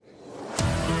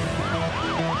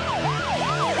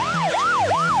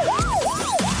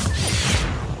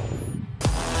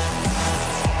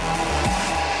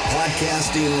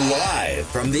Broadcasting live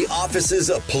from the offices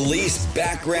of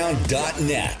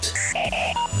policebackground.net.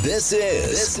 This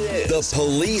is the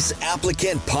Police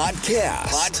Applicant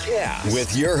Podcast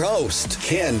with your host,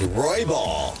 Ken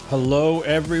Roybal. Hello,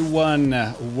 everyone.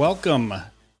 Welcome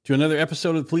to another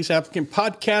episode of the Police Applicant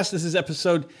Podcast. This is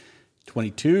episode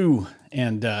 22,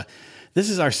 and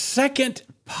this is our second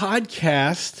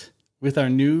podcast with our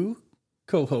new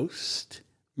co-host,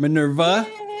 Minerva.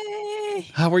 Yay.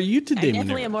 How are you today, I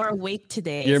definitely Minerva? am more awake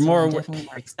today. You're definitely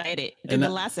more excited than And the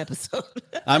last episode.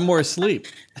 I'm more asleep,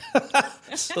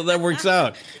 so that works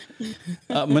out.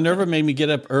 Minerva made me get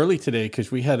up early today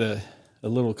because we had a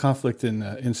little conflict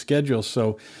in schedule.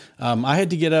 So I had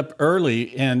to get up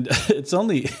early, and it's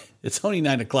only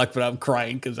 9 o'clock, but I'm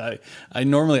crying because I'm a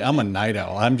night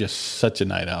owl. I'm just such a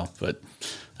night owl, but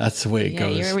that's the way it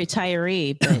goes. You're a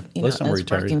retiree, but Listen, I'm us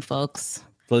retiree. working folks.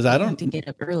 Liz, I Have don't to get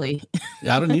up early.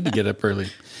 I don't need to get up early.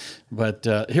 But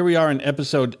here we are in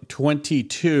episode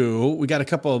 22. We got a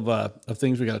couple of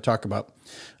things we got to talk about.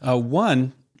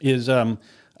 One is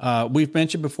we've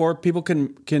mentioned before, people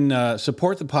can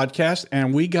support the podcast,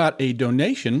 and we got a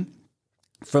donation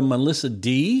from Melissa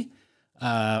D.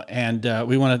 And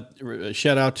we want to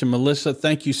shout out to Melissa.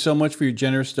 Thank you so much for your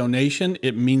generous donation.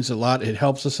 It means a lot. It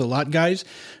helps us a lot, guys.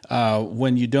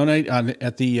 When you donate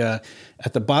at the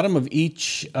bottom of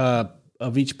each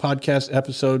podcast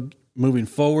episode moving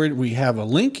forward, we have a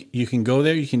link. You can go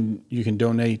there. You can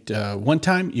donate one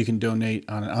time. You can donate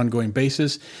on an ongoing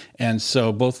basis, and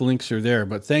so both links are there.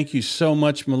 But thank you so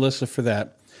much, Melissa, for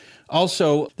that.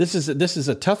 Also, this is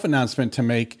a tough announcement to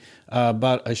make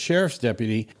about a sheriff's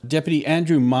deputy. Deputy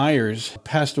Andrew Myers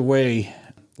passed away.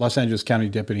 Los Angeles County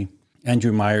Deputy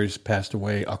Andrew Myers passed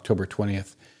away October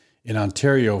 20th in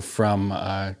Ontario from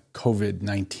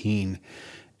COVID-19.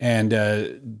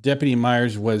 And Deputy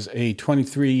Myers was a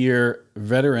 23-year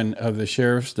veteran of the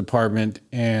Sheriff's Department,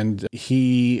 and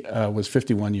he was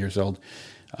 51 years old.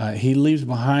 He leaves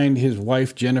behind his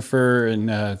wife, Jennifer,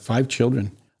 and 5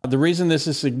 children. The reason this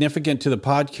is significant to the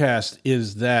podcast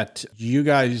is that you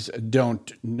guys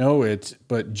don't know it,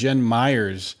 but Jen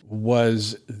Myers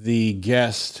was the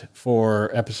guest for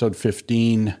episode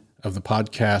 15 of the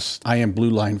podcast, I Am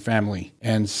Blue Line Family.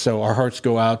 And so our hearts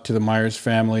go out to the Myers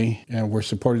family, and we're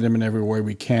supporting them in every way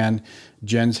we can.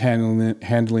 Jen's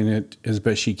handling it as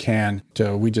best she can.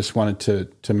 So we just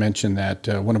wanted to mention that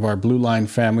one of our Blue Line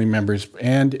family members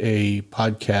and a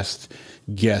podcast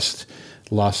guest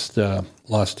lost her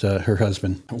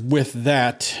husband. With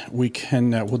that,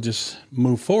 we'll just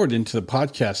move forward into the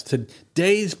podcast.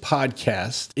 Today's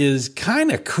podcast is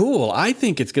kind of cool. I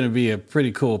think it's going to be a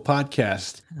pretty cool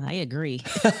podcast. I agree.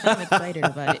 I'm excited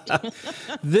about it.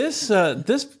 This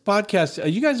podcast,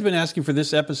 you guys have been asking for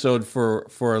this episode for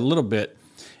a little bit.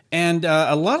 And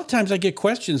a lot of times I get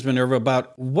questions, Minerva,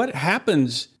 about what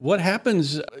happens when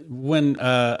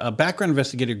a background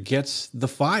investigator gets the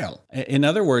file. In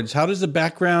other words, how does the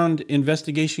background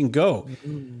investigation go?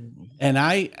 And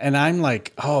I'm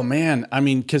like, oh man, I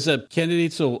mean, because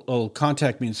candidates will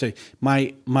contact me and say,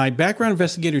 my background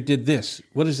investigator did this.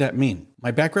 What does that mean?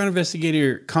 My background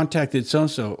investigator contacted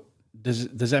so-and-so.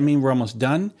 Does that mean we're almost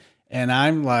done? And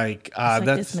I'm like, it's like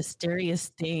this mysterious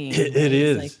thing. It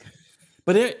is.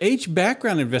 But each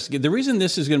background investigator, the reason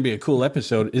this is going to be a cool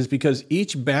episode is because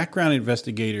each background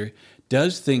investigator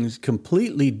does things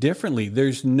completely differently.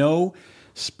 There's no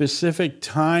specific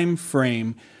time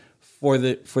frame for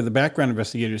the background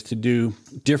investigators to do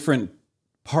different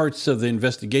parts of the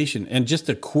investigation. And just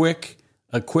a quick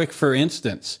for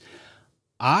instance,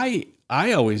 I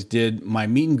always did my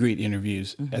meet and greet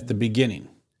interviews at the beginning.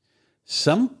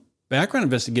 Some background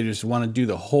investigators want to do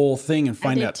the whole thing and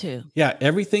find out too. Yeah,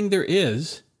 everything there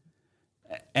is,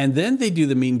 and then they do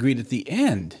the meet and greet at the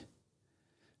end.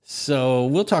 So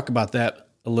we'll talk about that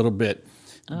a little bit.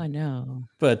 Oh no!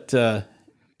 But and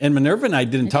Minerva and I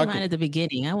didn't talk at the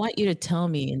beginning. I want you to tell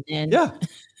me, and then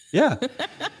yeah.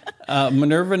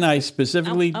 Minerva and I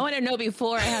specifically. I want to know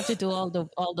before I have to do all the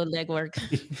legwork.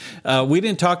 We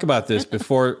didn't talk about this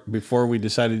before we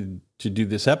decided to do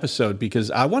this episode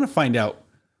because I want to find out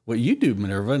what you do,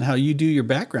 Minerva, and how you do your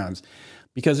backgrounds,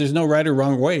 because there's no right or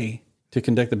wrong way to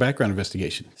conduct the background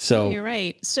investigation. So you're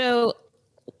right. So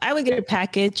I would get a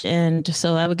package, and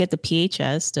so I would get the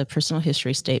PHS, the personal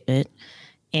history statement,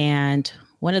 and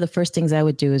one of the first things I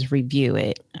would do is review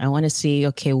it. I want to see,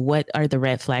 okay, what are the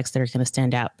red flags that are going to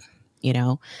stand out?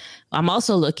 I'm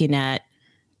also looking at,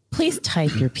 please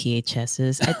type your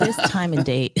PHSs at this time and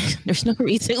date. There's no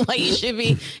reason why you should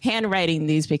be handwriting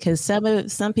these, because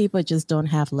some people just don't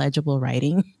have legible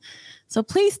writing. So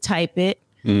please type it.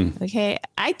 Okay.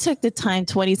 I took the time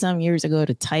 20 some years ago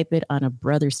to type it on a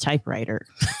brother's typewriter.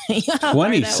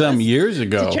 20 some years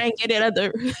ago. To try and get it on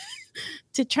the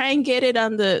to try and get it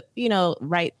on the,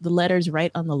 right, the letters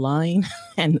right on the line.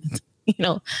 And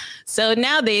so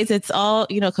nowadays it's all,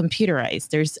 computerized.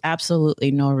 There's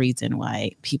absolutely no reason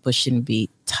why people shouldn't be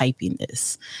typing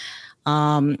this.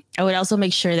 I would also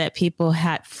make sure that people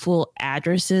had full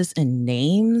addresses and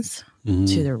names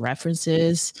to their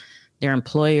references, their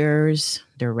employers,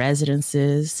 their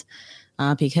residences,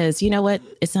 because you know what?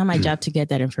 It's not my job to get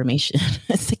that information.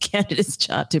 It's the candidate's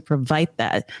job to provide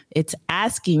that. It's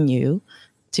asking you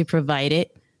to provide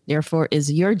it. Therefore,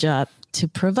 it's your job to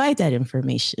provide that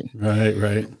information.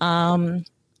 Right.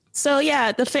 So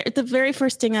yeah, the very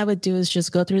first thing I would do is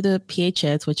just go through the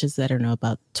PHS, which is, I don't know,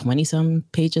 about 20 some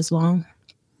pages long.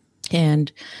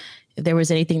 And if there was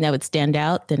anything that would stand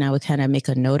out, then I would kind of make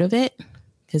a note of it,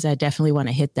 because I definitely want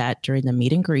to hit that during the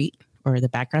meet and greet or the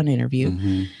background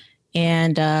interview.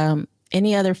 And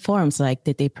any other forms, like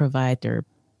that they provide their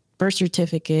birth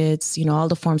certificates, all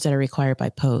the forms that are required by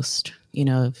post,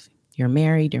 if you're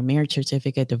married, your marriage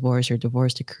certificate, divorce, your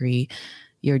divorce decree,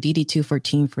 your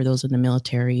DD-214 for those in the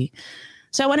military.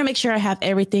 So I want to make sure I have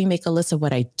everything, make a list of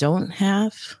what I don't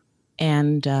have.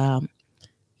 And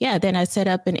then I set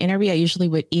up an interview. I usually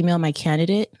would email my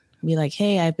candidate, be like,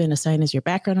 hey, I've been assigned as your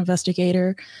background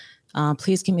investigator.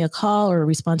 Please give me a call or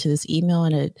respond to this email.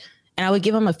 And I would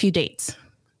give them a few dates.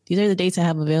 These are the dates I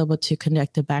have available to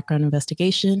conduct a background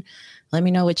investigation. Let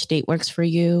me know which date works for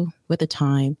you with the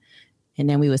time. And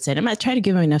then we would say, I might try to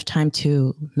give them enough time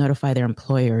to notify their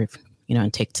employer,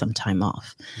 and take some time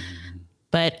off.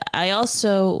 But I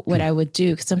also, what I would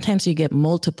do, because sometimes you get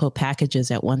multiple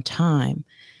packages at one time,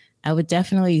 I would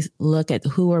definitely look at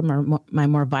who are my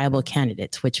more viable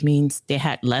candidates, which means they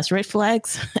had less red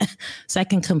flags. So I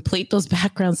can complete those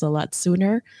backgrounds a lot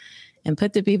sooner and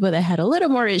put the people that had a little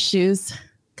more issues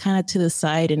kind of to the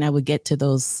side. And I would get to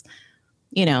those,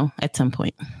 at some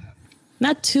point.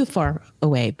 Not too far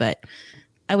away, but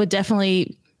I would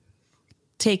definitely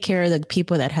take care of the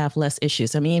people that have less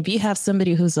issues. I mean, if you have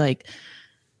somebody who's like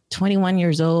 21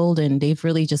 years old and they've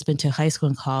really just been to high school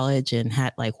and college and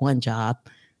had like one job,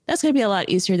 that's going to be a lot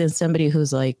easier than somebody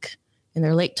who's like in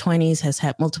their late 20s, has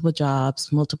had multiple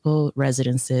jobs, multiple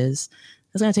residences.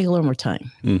 That's going to take a little more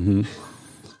time.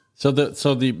 So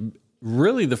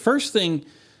the first thing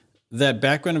that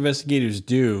background investigators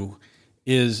do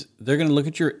is they're going to look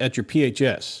at your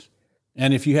PHS.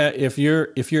 And if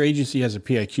your agency has a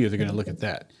PIQ, they're going to look at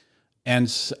that. And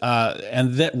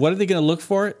that, what are they going to look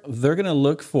for? They're going to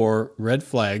look for red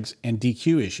flags and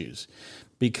DQ issues,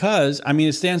 because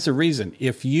it stands to reason.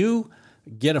 If you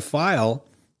get a file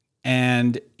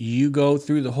and you go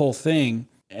through the whole thing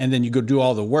and then you go do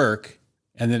all the work,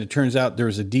 and then it turns out there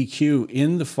was a DQ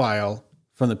in the file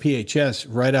from the PHS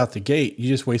right out the gate, you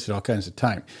just wasted all kinds of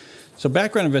time. So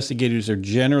background investigators are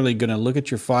generally going to look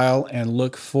at your file and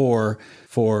look for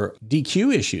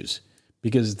DQ issues,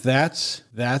 because that's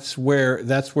where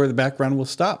the background will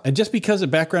stop. And just because a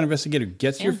background investigator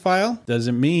gets your file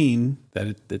doesn't mean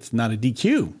that it's not a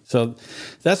DQ. So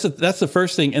that's the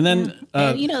first thing. And then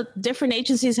different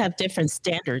agencies have different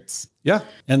standards. Yeah,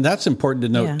 and that's important to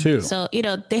note too. So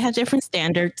they have different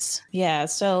standards. Yeah,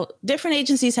 so different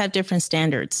agencies have different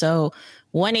standards. So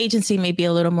one agency may be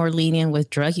a little more lenient with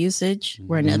drug usage,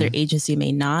 where another agency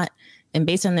may not. And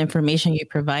based on the information you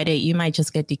provided, you might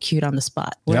just get DQ'd on the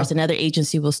spot. Whereas another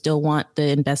agency will still want the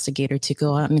investigator to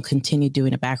go out and continue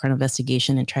doing a background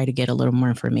investigation and try to get a little more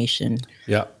information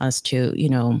as to,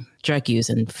 drug use,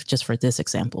 and just for this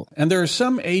example. And there are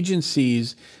some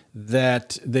agencies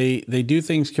that they do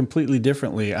things completely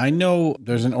differently. I know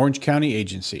there's an Orange County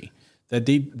agency that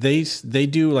they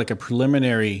do like a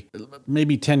preliminary,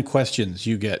 maybe 10 questions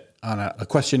you get on a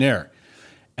questionnaire.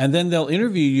 And then they'll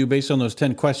interview you based on those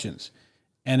 10 questions.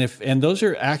 And those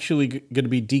are actually going to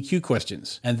be DQ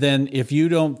questions. And then if you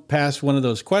don't pass one of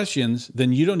those questions,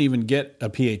 then you don't even get a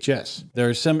PHS. There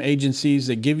are some agencies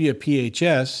that give you a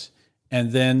PHS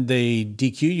and then they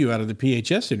DQ you out of the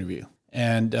PHS interview.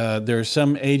 And there are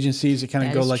some agencies that kind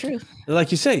of go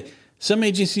like you say, some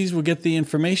agencies will get the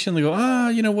information. They go,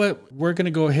 you know what? We're going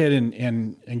to go ahead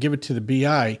and give it to the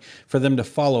BI for them to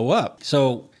follow up.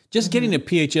 So just getting a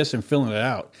PHS and filling it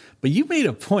out. But you made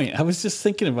a point. I was just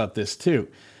thinking about this too.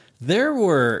 There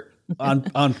were on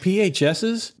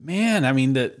PHSs, man,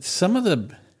 some of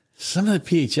the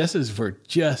PHSs were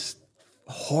just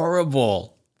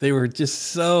horrible. They were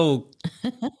just so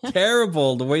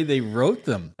terrible the way they wrote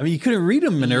them. You couldn't read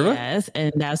them, Minerva. Yes,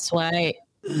 and that's why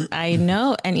I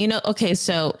know. And okay,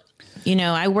 so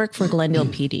I work for Glendale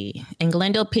PD, and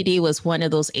Glendale PD was one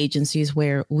of those agencies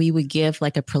where we would give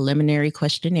like a preliminary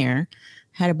questionnaire,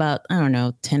 had about, I don't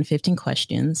know, 10, 15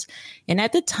 questions. And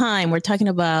at the time, we're talking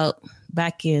about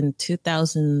back in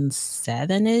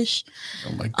 2007-ish.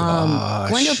 Oh my gosh.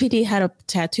 Glendale PD had a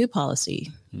tattoo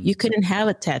policy. You couldn't have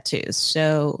a tattoo.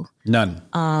 So none.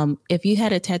 If you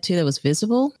had a tattoo that was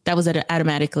visible, that was an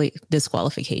automatically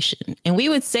disqualification. And we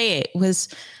would say it was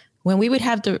when we would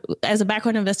have to, as a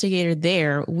background investigator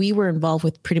there, we were involved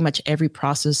with pretty much every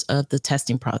process of the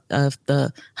testing of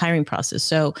the hiring process.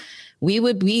 So we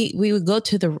would go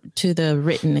to the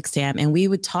written exam, and we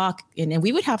would talk, and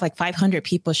we would have like 500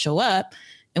 people show up,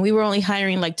 and we were only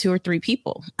hiring like 2 or 3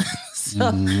 people. So,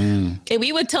 and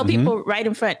we would tell people right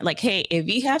in front, like, hey, if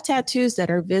you have tattoos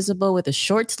that are visible with a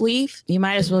short sleeve, you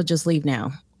might as well just leave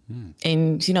now.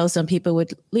 And, some people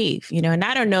would leave, and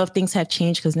I don't know if things have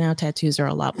changed because now tattoos are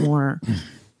a lot more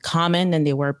common than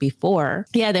they were before.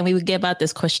 Yeah. Then we would give out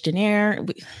this questionnaire,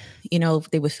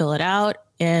 they would fill it out.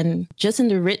 And just in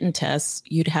the written tests,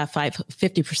 you'd have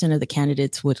 50% of the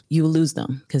candidates you lose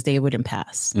them because they wouldn't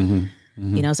pass.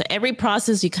 So every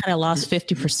process, you kind of lost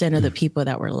 50% of the people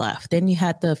that were left. Then you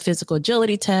had the physical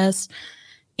agility test.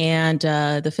 And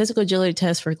the physical agility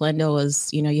test for Glendale was,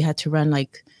 you had to run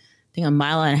like, I think 1.5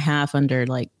 miles under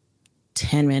like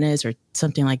 10 minutes or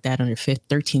something like that under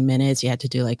 13 minutes. You had to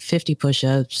do like 50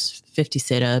 push-ups, 50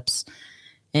 sit-ups.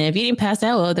 And if you didn't pass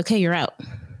that, well, okay, you're out.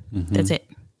 That's it.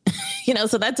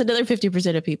 So that's another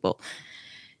 50% of people.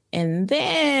 And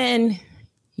then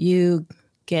we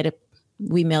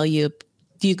mail you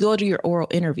go to your oral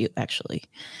interview, actually.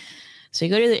 So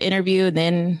you go to the interview, and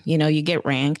then, you get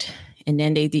ranked, and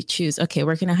then they choose, okay,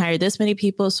 we're going to hire this many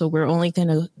people. So we're only going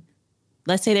to,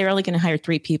 let's say they're only going to hire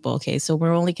 3 people. Okay. So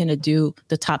we're only going to do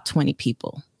the top 20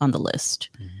 people on the list,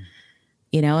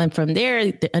 and from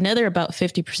there, another about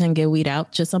 50% get weed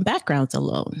out just on backgrounds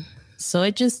alone. So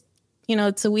it just,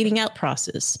 it's a weeding out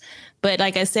process. But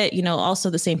like I said, also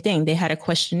the same thing. They had a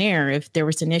questionnaire. If there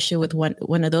was an issue with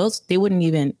one of those,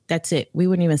 that's it. We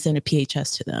wouldn't even send a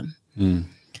PHS to them.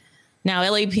 Now,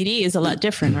 LAPD is a lot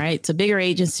different, right? It's a bigger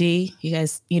agency. You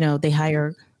guys, they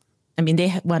hire,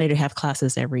 they wanted to have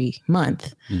classes every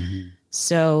month.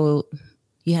 So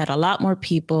you had a lot more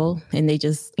people, and they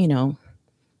just,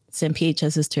 send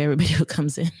PHSs to everybody who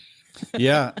comes in.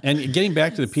 Yeah. And getting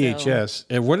back to the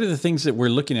PHS, what are the things that we're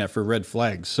looking at for red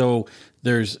flags? So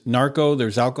there's narco,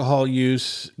 there's alcohol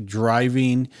use,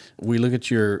 driving. We look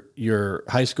at your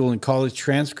high school and college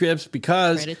transcripts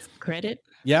because credit.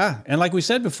 Yeah. And like we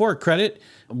said before, credit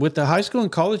with the high school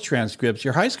and college transcripts,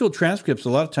 your high school transcripts a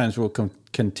lot of times will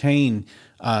contain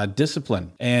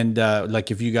discipline. And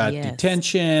like if you got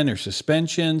detention or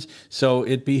suspensions. So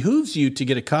it behooves you to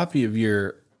get a copy of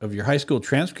your high school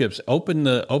transcripts, open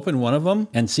one of them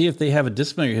and see if they have a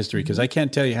disciplinary history. Because I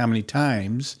can't tell you how many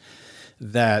times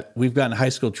that we've gotten high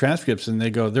school transcripts and they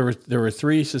go, there were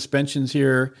 3 suspensions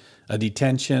here, a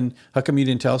detention. How come you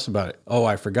didn't tell us about it? Oh,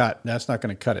 I forgot. That's not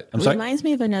going to cut it. It reminds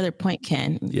me of another point,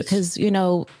 Ken, because,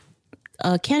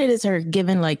 candidates are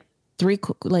given like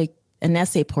an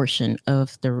essay portion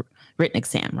of the written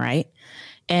exam, right?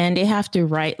 And they have to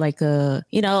write like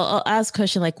I'll ask a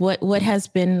question like, what has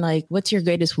been like, what's your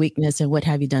greatest weakness and what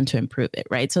have you done to improve it,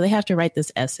 right? So they have to write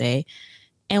this essay.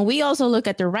 And we also look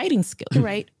at their writing skills,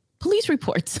 right? Police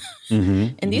reports.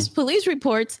 And these police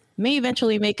reports may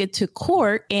eventually make it to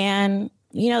court. And,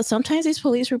 sometimes these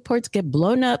police reports get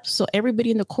blown up so everybody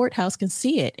in the courthouse can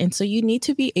see it. And so you need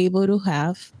to be able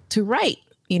to write,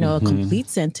 a complete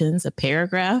sentence, a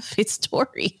paragraph, a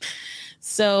story.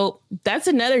 So that's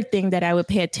another thing that I would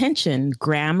pay attention.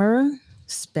 Grammar,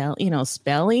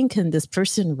 spelling. Can this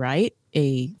person write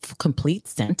a complete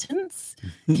sentence?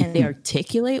 Can they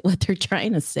articulate what they're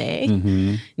trying to say?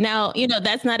 Now,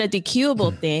 that's not a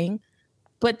DQable thing,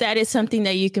 but that is something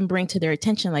that you can bring to their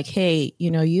attention. Like, hey,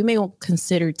 you may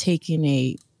consider taking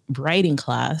a writing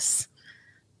class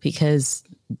because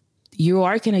you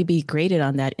are going to be graded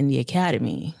on that in the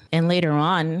academy. And later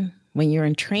on, when you're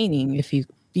in training, if you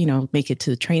make it to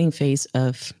the training phase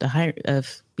of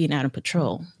being out on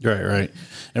patrol. Right.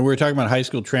 And we're talking about high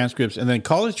school transcripts, and then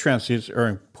college transcripts are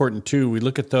important too. We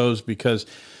look at those because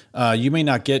you may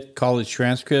not get college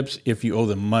transcripts if you owe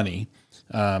them money.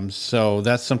 So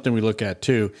that's something we look at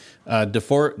too.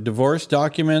 Divorce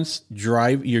documents,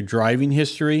 your driving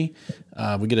history.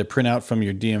 We get a printout from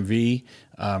your DMV,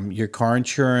 your car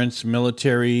insurance,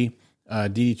 military,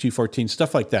 DD-214,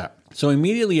 stuff like that. So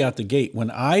immediately out the gate, when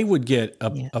I would get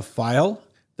a file,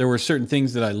 there were certain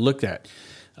things that I looked at.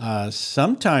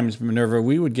 Sometimes, Minerva,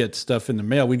 we would get stuff in the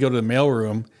mail. We'd go to the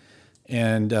mailroom,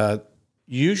 and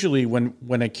usually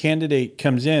when a candidate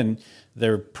comes in,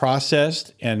 they're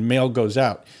processed and mail goes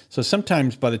out. So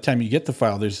sometimes by the time you get the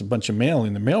file, there's a bunch of mail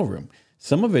in the mailroom.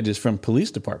 Some of it is from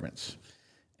police departments.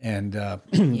 And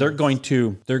they're going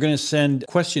to send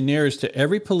questionnaires to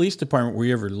every police department where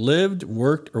you ever lived,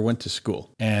 worked, or went to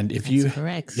school. And if That's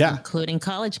correct, including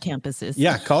college campuses.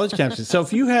 Yeah, college campuses. So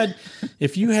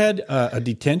if you had a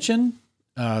detention,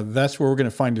 that's where we're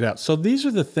going to find it out. So these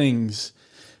are the things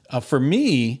for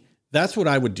me. That's what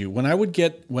I would do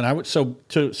So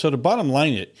to bottom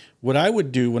line it, what I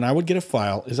would do when I would get a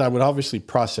file is I would obviously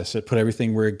process it, put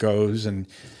everything where it goes, and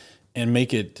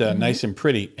make it nice and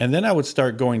pretty. And then I would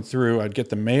start going through, I'd get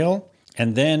the mail,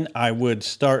 and then I would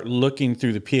start looking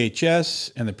through the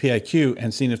PHS and the PIQ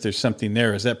and seeing if there's something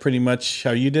there. Is that pretty much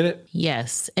how you did it?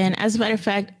 Yes. And as a matter of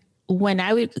fact, when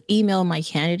I would email my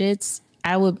candidates,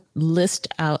 I would list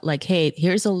out like, hey,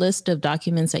 here's a list of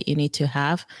documents that you need to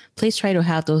have. Please try to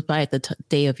have those by the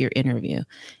day of your interview.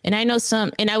 And I know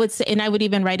some, and I would say, and I would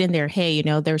even write in there, hey,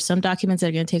 there's some documents that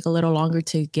are going to take a little longer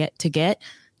to get.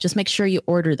 Just make sure you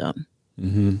order them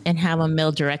and have them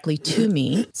mailed directly to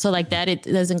me. So like that, it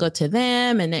doesn't go to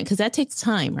them. And then, cause that takes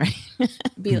time, right?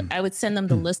 I would send them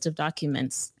the list of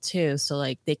documents too. So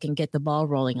like they can get the ball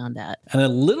rolling on that. And a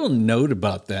little note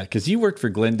about that, cause you worked for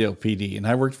Glendale PD and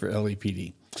I worked for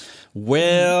LAPD.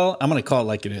 Well, I'm going to call it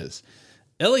like it is.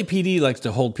 LAPD likes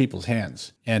to hold people's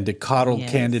hands and to coddle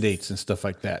candidates and stuff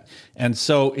like that. And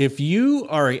so if you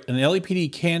are an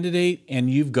LAPD candidate and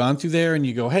you've gone through there and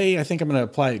you go, hey, I think I'm going to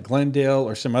apply at Glendale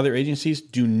or some other agencies,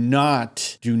 do not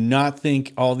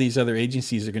think all these other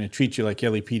agencies are going to treat you like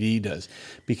LAPD does.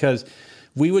 Because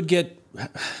we would get,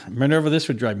 Minerva, this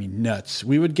would drive me nuts.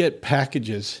 We would get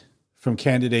packages from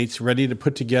candidates ready to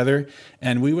put together,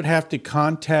 and we would have to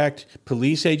contact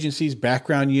police agencies,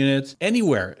 background units,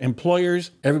 anywhere, employers.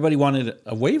 Everybody wanted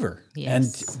a waiver, and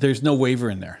there's no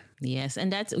waiver in there. Yes,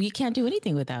 and you can't do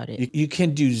anything without it. You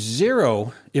can do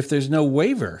zero if there's no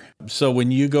waiver. So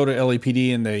when you go to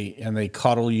LAPD and they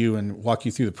coddle you and walk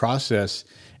you through the process,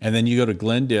 and then you go to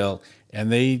Glendale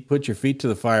and they put your feet to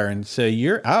the fire and say,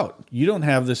 you're out. You don't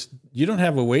have this. You don't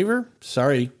have a waiver.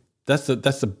 Sorry, that's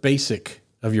the basic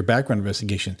of your background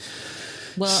investigation.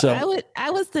 Well, so, I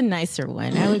was the nicer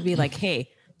one. I would be like, hey,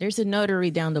 there's a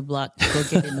notary down the block. Go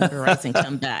get it notarized and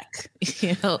come back.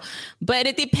 But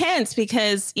it depends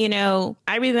because, I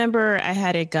remember I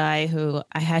had a guy who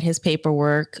I had his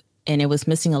paperwork and it was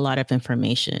missing a lot of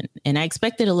information. And I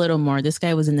expected a little more. This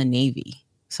guy was in the Navy.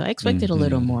 So I expected a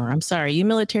little more. I'm sorry, you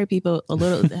military people, a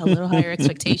little higher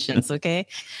expectations. Okay.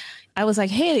 I was like,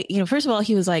 hey, first of all,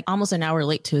 he was like almost an hour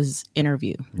late to his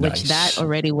interview, which that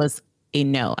already was a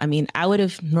no. I mean, I would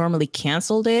have normally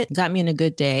canceled it, got me in a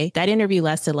good day. That interview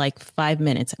lasted like 5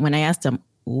 minutes. When I asked him,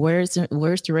 where's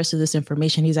the rest of this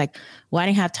information? He's like, well, I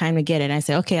didn't have time to get it. And I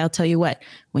said, okay, I'll tell you what,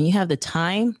 when you have the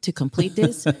time to complete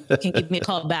this, you can give me a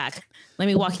call back. Let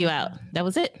me walk you out. That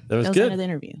was it. That was good. The end of the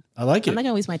interview. I like it. I'm not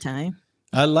going to waste my time.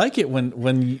 I like it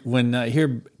when I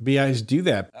hear BIs do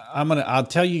that. I'll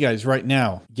tell you guys right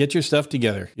now, get your stuff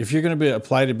together. If you're going to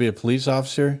apply to be a police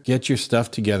officer, get your stuff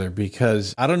together,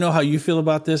 because I don't know how you feel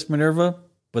about this, Minerva,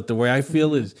 but the way I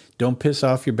feel is don't piss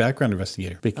off your background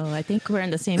investigator. I think we're on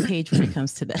the same page when it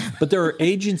comes to that. But there are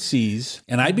agencies,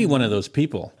 and I'd be one of those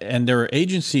people. And there are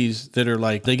agencies that are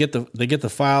like, they get the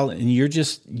file and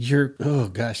you're, oh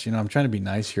gosh, I'm trying to be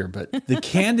nice here, but the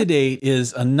candidate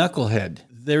is a knucklehead.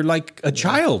 They're like a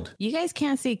child. You guys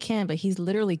can't see Ken, but he's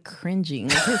literally cringing.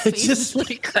 His face is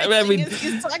like cringing as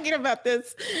he's talking about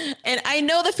this. And I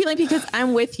know the feeling because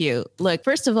I'm with you. Look,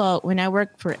 first of all, when I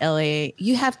work for LA,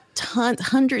 you have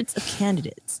hundreds of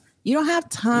candidates. You don't have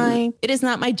time. It is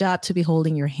not my job to be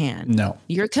holding your hand. No.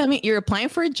 You're applying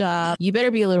for a job. You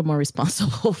better be a little more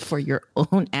responsible for your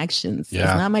own actions. Yeah.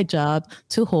 It's not my job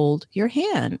to hold your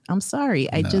hand. I'm sorry.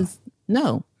 That's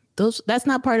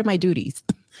not part of my duties.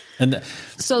 And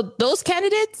so those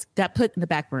candidates got put in the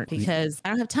back burner because I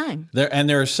don't have time.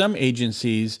 There are some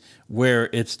agencies where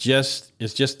it's just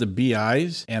the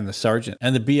BIs and the sergeant,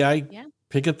 and the BI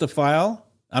pick up the file.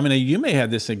 I mean, you may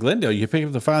have this in Glendale. You pick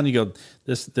up the file and you go,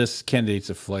 this candidate's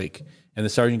a flake, and the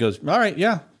sergeant goes, all right,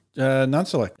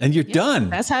 non-select, and you're done.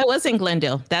 That's how it was in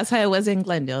Glendale.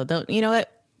 Don't you know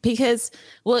what? Because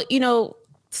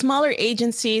smaller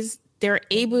agencies, they're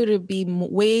able to be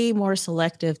way more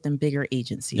selective than bigger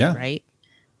agencies, right?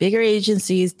 Bigger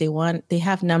agencies, they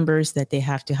have numbers that they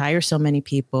have to hire so many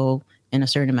people in a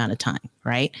certain amount of time,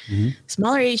 right? Mm-hmm.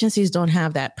 Smaller agencies don't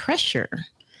have that pressure.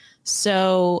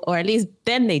 So, or at least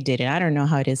then they did it. I don't know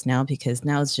how it is now, because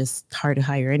now it's just hard to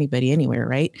hire anybody anywhere,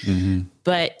 right?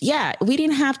 But yeah, we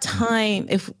didn't have time.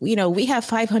 If, we have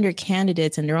 500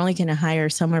 candidates and they're only going to hire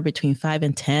somewhere between 5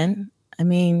 and 10. I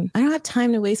mean, I don't have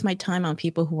time to waste my time on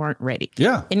people who aren't ready.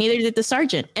 Yeah. And neither did the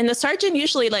sergeant. And the sergeant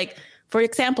usually, like, for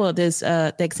example,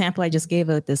 the example I just gave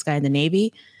of this guy in the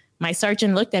Navy, my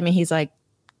sergeant looked at me. He's like,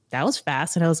 that was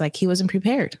fast. And I was like, he wasn't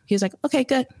prepared. He was like, okay,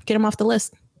 good. Get him off the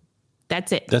list.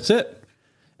 That's it. That's it.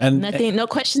 And nothing, no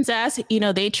questions asked.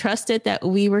 They trusted that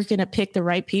we were going to pick the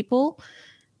right people.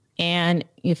 And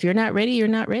if you're not ready, you're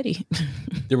not ready.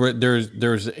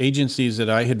 There's agencies that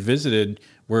I had visited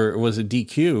where it was a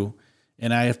DQ,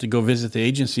 and I have to go visit the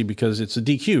agency because it's a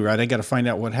DQ, right? I got to find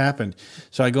out what happened.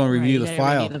 So I go and review the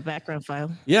file. Review the background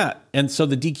file. Yeah. And so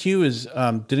the DQ is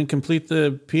didn't complete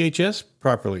the PHS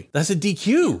properly. That's a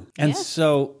DQ. And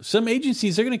so some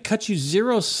agencies, they're going to cut you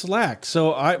zero slack.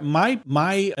 So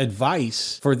my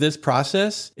advice for this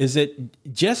process is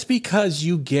that just because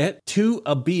you get to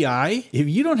a BI, if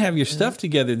you don't have your stuff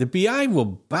together, the BI will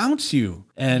bounce you.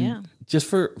 And just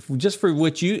for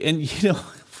what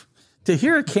to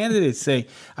hear a candidate say,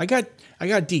 I got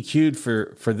DQ'd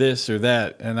for this or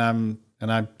that,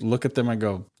 and I look at them, I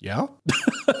go, yeah.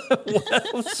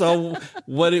 So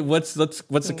what's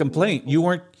the complaint?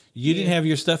 You didn't have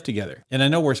your stuff together. And I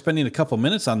know we're spending a couple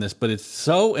minutes on this, but it's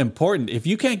so important. If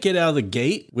you can't get out of the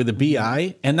gate with a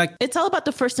BI, and it's all about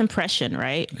the first impression,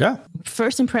 right? Yeah.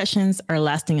 First impressions are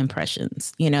lasting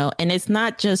impressions, and it's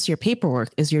not just your paperwork,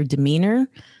 it's your demeanor,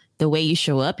 the way you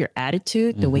show up, your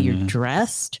attitude, the way you're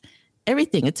dressed.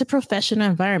 Everything. It's a professional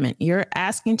environment. You're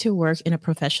asking to work in a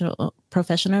professional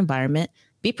environment.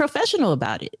 Be professional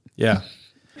about it. Yeah.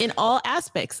 In all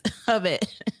aspects of it.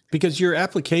 Because your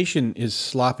application is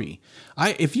sloppy.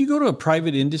 If you go to a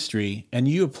private industry and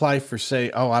you apply for,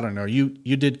 say, I don't know, you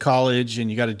did college and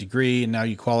you got a degree and now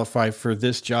you qualify for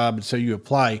this job, and so you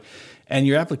apply, and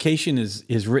your application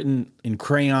is written in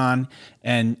crayon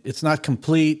and it's not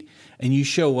complete, and you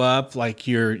show up like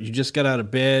you just got out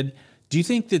of bed. Do you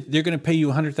think that they're going to pay you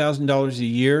 $100,000 a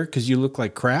year because you look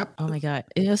like crap? Oh my God.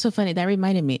 It was so funny. That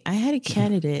reminded me. I had a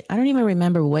candidate. I don't even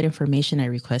remember what information I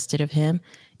requested of him.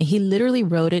 And he literally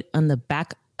wrote it on the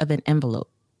back of an envelope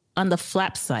on the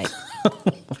flap side.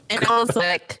 And I was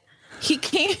like, he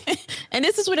came, and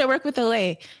this is when I work with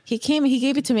LA. He came and he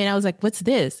gave it to me, and I was like, what's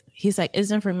this? He's like, it's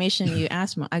information you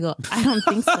asked me. I go, I don't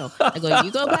think so. I go,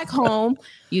 you go back home,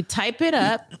 you type it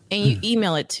up, and you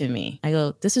email it to me. I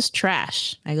go, this is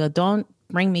trash. I go, don't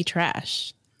bring me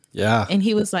trash. Yeah. And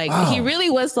he was like, he really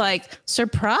was like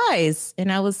surprised.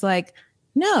 And I was like,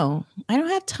 no, I don't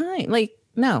have time. Like,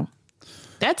 no,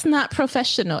 that's not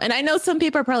professional. And I know some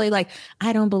people are probably like,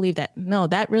 I don't believe that. No,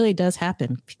 that really does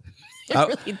happen. It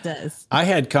really does. I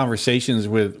had conversations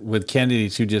with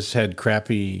candidates who just had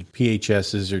crappy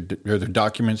PHSs or their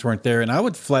documents weren't there. And I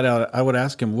would I would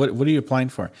ask them, what are you applying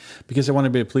for? Because I want to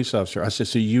be a police officer. I said,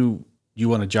 so you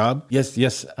want a job?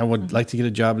 Yes, I would like to get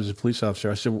a job as a police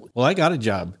officer. I said, well, I got a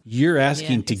job. You're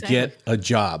asking to get a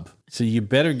job. So you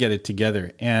better get it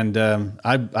together. And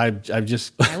I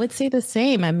would say the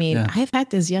same. I mean, I've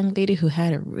had this young lady who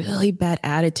had a really bad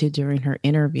attitude during her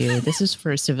interview. This is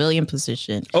for a civilian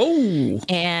position. Oh.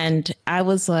 And I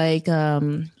was like,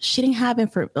 she didn't have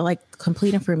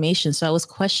complete information. So I was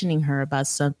questioning her about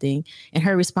something. And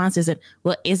her response isn't,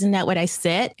 well, isn't that what I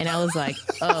said? And I was like,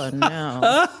 oh, no.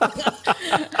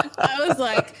 I was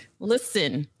like,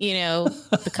 listen,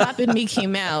 the cop in me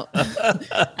came out.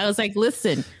 I was like,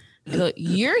 listen. So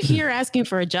you're here asking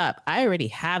for a job. I already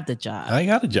have the job. I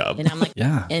got a job. And I'm like,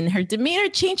 yeah. And her demeanor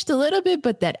changed a little bit,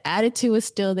 but that attitude was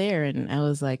still there. And I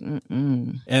was like,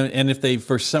 mm-mm. And if they,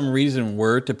 for some reason,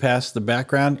 were to pass the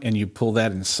background and you pull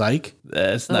that in psych,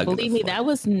 that's not believe me, that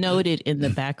was noted in the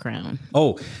background.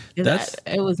 Oh,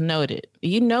 it was noted.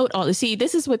 You note all. See,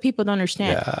 this is what people don't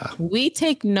understand. Yeah. We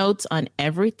take notes on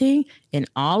everything, and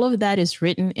all of that is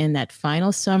written in that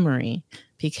final summary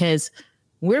because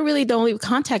we're really the only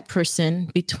contact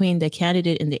person between the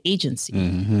candidate and the agency.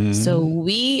 Mm-hmm. So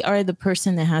we are the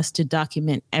person that has to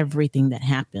document everything that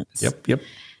happens. Yep.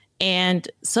 And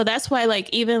so that's why,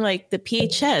 even the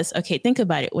PHS, okay, think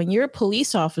about it. When you're a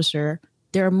police officer,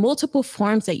 there are multiple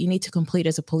forms that you need to complete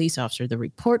as a police officer. The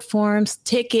report forms,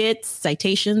 tickets,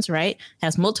 citations, right?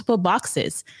 Has multiple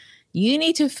boxes. You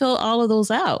need to fill all of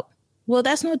those out. Well,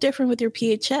 that's no different with your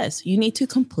PHS. You need to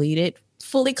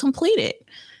fully complete it.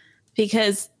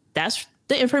 Because that's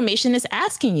the information it's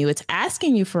asking you. It's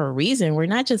asking you for a reason. We're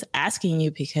not just asking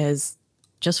you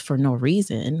just for no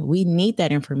reason. We need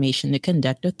that information to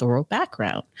conduct a thorough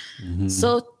background. Mm-hmm.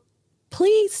 So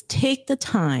please take the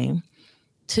time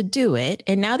to do it.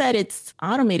 And now that it's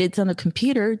automated, it's on the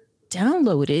computer,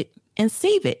 download it and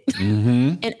save it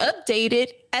and update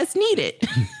it as needed.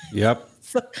 Yep.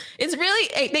 So it's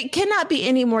really, it cannot be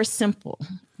any more simple,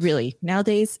 really.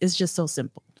 Nowadays, it's just so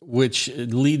simple. Which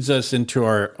leads us into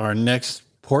our next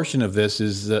portion of this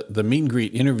is the meet and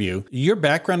greet interview. Your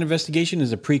background investigation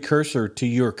is a precursor to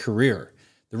your career.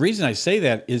 The reason I say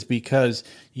that is because,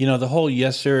 the whole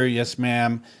yes, sir, yes,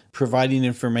 ma'am, providing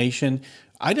information.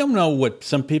 I don't know what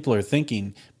some people are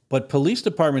thinking, but police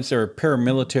departments are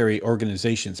paramilitary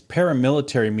organizations.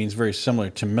 Paramilitary means very similar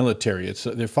to military.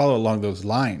 They follow along those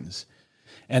lines.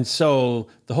 And so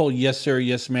the whole yes, sir,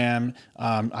 yes, ma'am,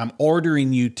 I'm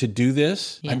ordering you to do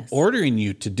this. Yes. I'm ordering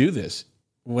you to do this.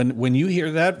 When you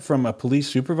hear that from a police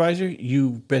supervisor,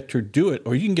 you better do it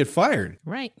or you can get fired.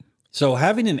 Right. So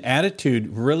having an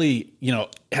attitude really,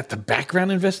 at the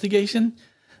background investigation,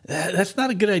 that's not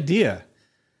a good idea.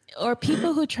 Or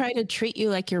people who try to treat you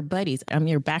like your buddies. I'm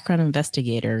your background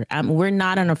investigator. We're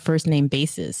not on a first name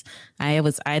basis. I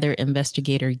was either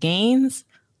Investigator Gaines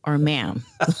or ma'am.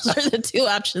 Those are the two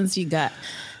options you got.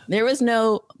 There was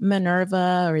no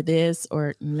Minerva or this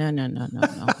or no.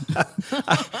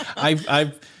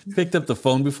 I've picked up the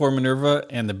phone before Minerva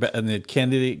and the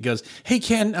candidate goes, "Hey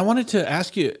Ken, I wanted to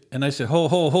ask you," and I said,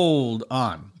 "Hold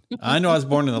on. I know I was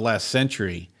born in the last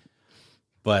century,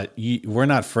 but we're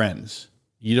not friends.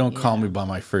 You don't call me by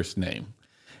my first name,"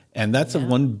 and that's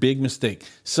one big mistake.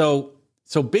 So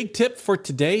big tip for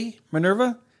today,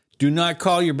 Minerva: do not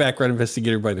call your background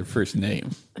investigator by their first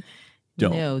name.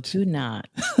 Don't. No, do not.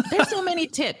 There's so many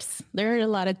tips. There are a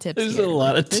lot of tips. There's a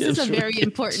lot of tips. This is a very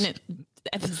important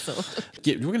episode.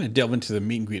 We're going to delve into the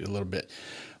meet and greet a little bit.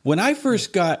 When I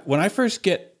first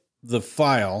get the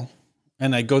file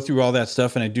and I go through all that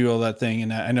stuff and I do all that thing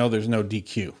and I know there's no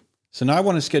DQ. So now I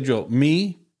want to schedule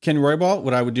me, Ken Roybal.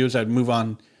 What I would do is I'd move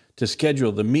on to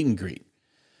schedule the meet and greet.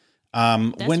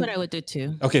 That's what I would do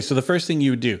too. Okay, so the first thing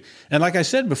you would do, and like I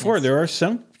said before, there are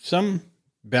some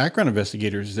background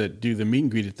investigators that do the meet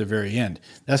and greet at the very end.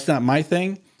 That's not my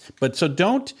thing, but so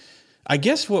don't. I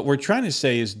guess what we're trying to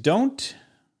say is don't.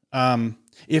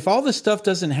 If all this stuff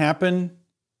doesn't happen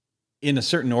in a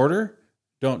certain order,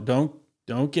 don't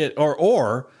get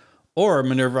or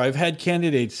Minerva. I've had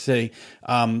candidates say,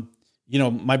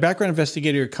 my background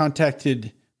investigator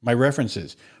contacted my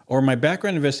references, or my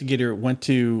background investigator went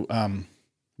to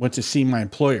see my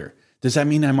employer. Does that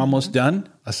mean I'm almost done?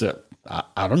 I said,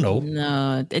 I don't know.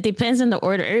 No, it depends on the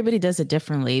order. Everybody does it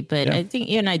differently, but I think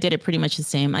you and I did it pretty much the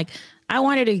same. Like I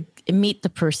wanted to meet the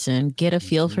person, get a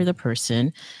feel for the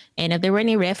person. And if there were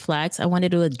any red flags, I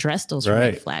wanted to address those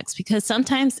red flags because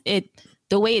sometimes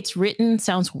the way it's written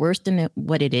sounds worse than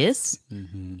what it is,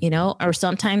 or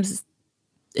sometimes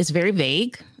it's very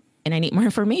vague and I need more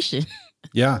information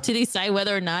to decide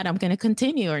whether or not I'm going to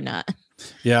continue or not.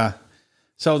 Yeah.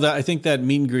 So I think that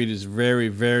meet and greet is very,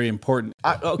 very important.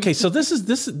 Okay, so this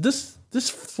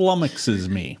flummoxes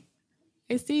me.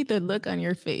 I see the look on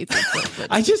your face.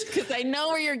 Because I know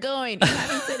where you're going. I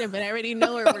haven't said it, but I already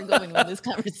know where we're going with this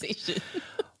conversation.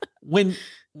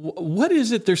 What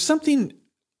is it? There's something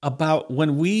about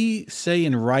when we say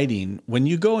in writing, when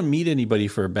you go and meet anybody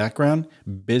for a background,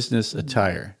 business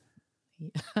attire.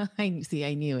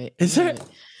 I knew it.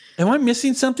 Am I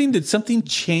missing something? Did something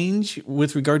change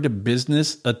with regard to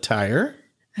business attire?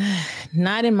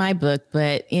 Not in my book,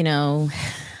 but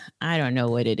I don't know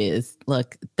what it is.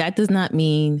 Look, that does not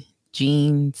mean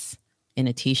jeans in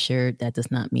a t-shirt. That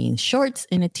does not mean shorts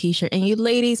in a t-shirt. And you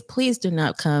ladies, please do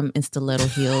not come in stiletto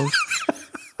heels.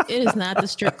 It is not the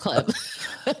strip club.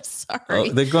 I'm sorry.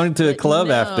 Oh, they're going to a club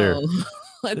after.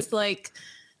 It's like,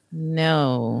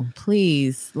 no,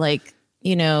 please. Like,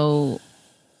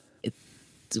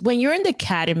 when you're in the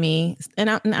academy, and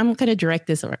I'm going to direct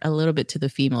this a little bit to the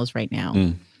females right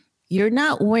now. You're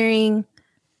not wearing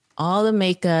all the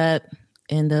makeup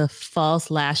and the false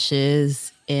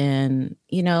lashes and,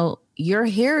 your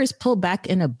hair is pulled back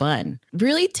in a bun.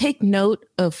 Really take note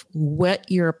of what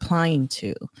you're applying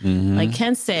to. Like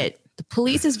Ken said, the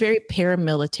police is very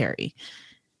paramilitary.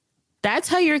 That's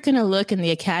how you're going to look in the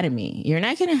academy. You're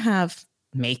not going to have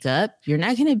makeup. You're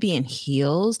not going to be in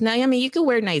heels. Now, you can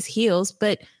wear nice heels,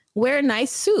 but wear a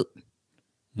nice suit.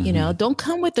 Don't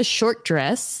come with a short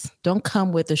dress. Don't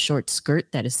come with a short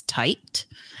skirt that is tight.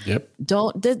 Yep.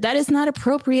 That is not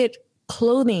appropriate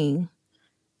clothing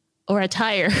or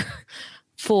attire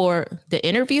for the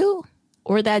interview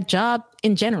or that job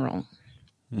in general.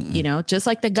 Just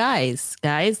like the guys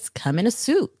come in a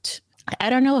suit. I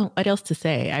don't know what else to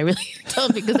say. I really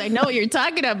don't, because I know what you're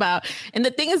talking about. And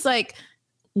the thing is, like,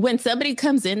 when somebody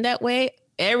comes in that way,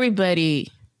 everybody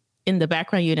in the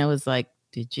background, is like,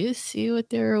 did you see what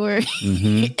they were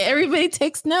wearing? Everybody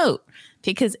takes note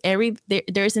because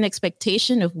there's an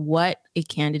expectation of what a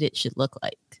candidate should look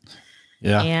like.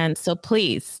 Yeah. And so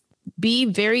please be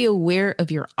very aware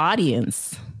of your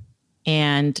audience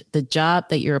and the job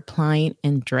that you're applying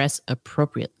and dress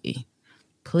appropriately,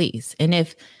 please. And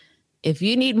if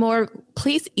you need more,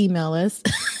 please email us.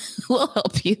 We'll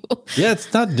help you. Yeah,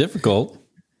 it's not difficult.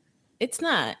 It's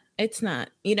not.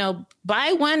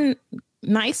 Buy one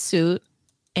nice suit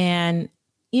and,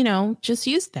 just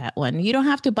use that one. You don't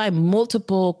have to buy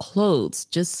multiple clothes.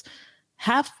 Just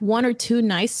have one or two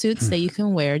nice suits that you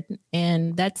can wear,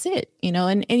 and that's it.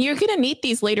 And you're going to need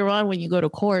these later on when you go to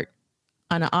court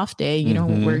on an off day. You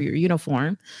don't wear your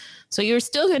uniform. So you're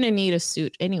still going to need a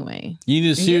suit anyway. You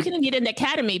need a suit. You're going to need an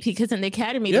academy because in the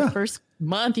academy, the first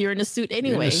month you're in a suit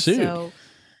anyway. So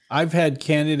I've had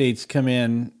candidates come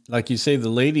in, like you say, the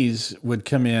ladies would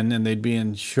come in and they'd be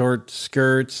in short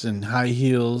skirts and high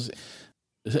heels.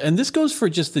 And this goes for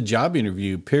just the job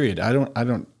interview, period. I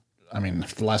mean,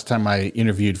 the last time I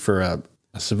interviewed for a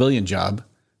civilian job,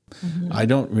 I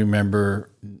don't remember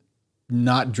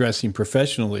not dressing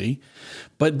professionally,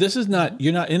 but this is not,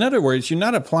 in other words, you're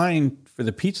not applying for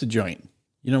the pizza joint.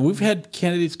 We've had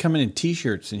candidates come in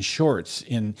t-shirts and shorts,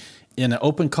 in an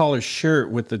open collar shirt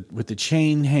with the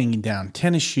chain hanging down,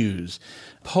 tennis shoes,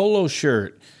 polo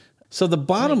shirt. So the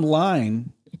bottom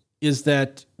line is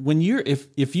that when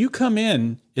if you come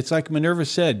in, it's like Minerva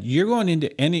said, you're going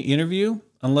into any interview,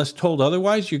 unless told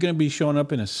otherwise, you're going to be showing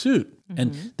up in a suit.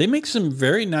 And they make some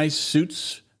very nice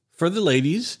suits for the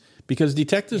ladies because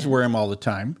detectives wear them all the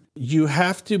time. You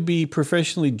have to be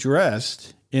professionally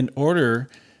dressed in order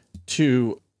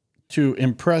to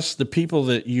impress the people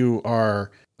that you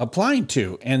are applying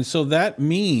to. And so that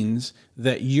means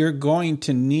that you're going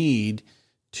to need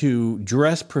to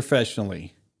dress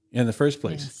professionally in the first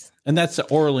place. Yes. And that's the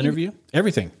oral interview,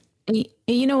 everything.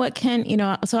 You know what, Ken?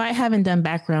 So I haven't done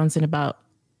backgrounds in about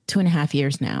 2.5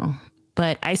 years now,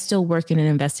 but I still work in an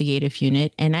investigative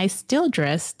unit and I still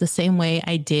dress the same way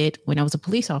I did when I was a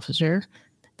police officer,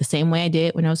 the same way I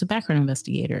did when I was a background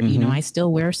investigator. I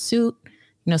still wear a suit,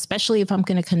 especially if I'm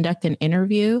going to conduct an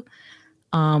interview.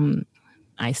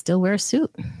 I still wear a suit,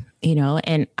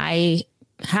 and I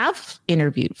have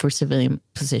interviewed for civilian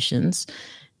positions.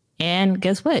 And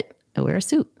guess what? I wear a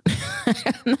suit.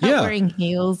 I'm not wearing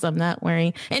heels. I'm not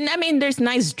wearing, and I mean, there's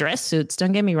nice dress suits.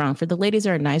 Don't get me wrong. For the ladies,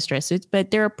 there are nice dress suits, but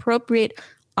they're appropriate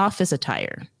office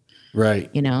attire. Right.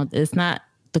 It's not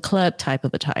the club type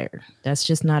of attire. That's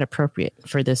just not appropriate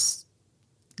for this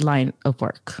line of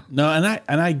work. No,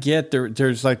 and I get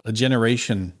there's like a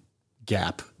generation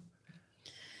gap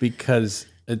because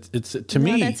it's to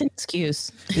me that's an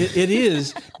excuse. It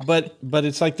is, but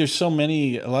it's like there's so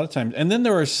many a lot of times, and then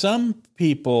there are some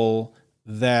people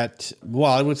that,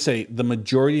 well, I would say the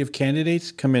majority of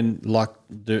candidates come in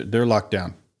they're locked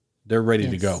down, they're ready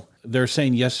to go. They're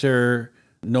saying yes sir,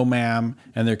 no ma'am,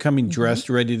 and they're coming dressed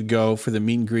ready to go for the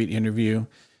meet and greet interview.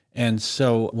 And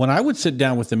so when I would sit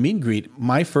down with the meet and greet,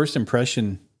 my first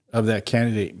impression of that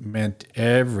candidate meant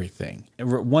everything.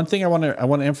 One thing I want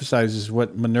to emphasize is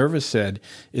what Minerva said,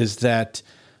 is that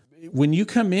when you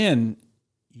come in,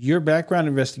 your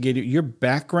background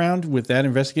with that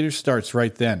investigator starts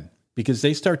right then, because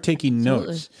they start taking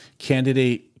notes.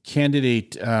 Candidate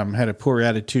had a poor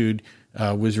attitude,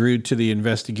 was rude to the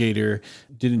investigator,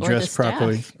 didn't dress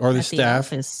properly, or the staff.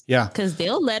 Because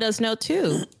they'll let us know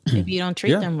too if you don't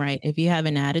treat them right, if you have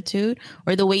an attitude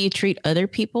or the way you treat other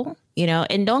people,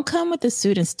 and don't come with a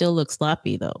suit and still look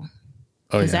sloppy though.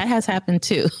 Because that has happened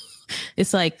too.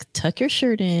 It's like, tuck your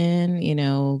shirt in,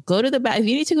 go to the back. If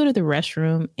you need to go to the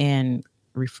restroom and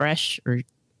refresh, or,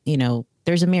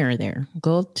 there's a mirror there,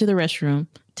 go to the restroom,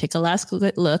 take a last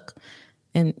good look.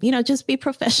 And, just be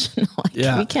professional.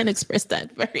 We can't express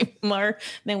that very more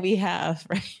than we have,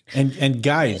 right? And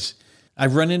guys,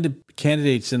 I've run into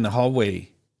candidates in the hallway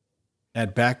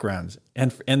at backgrounds,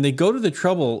 and they go to the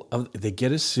trouble of, they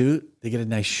get a suit, they get a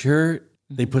nice shirt,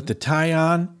 they put the tie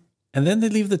on, and then they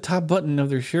leave the top button of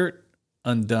their shirt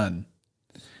undone.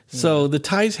 So the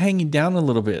tie's hanging down a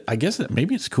little bit. I guess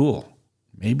maybe it's cool.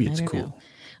 Maybe it's cool. Know.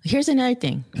 Here's another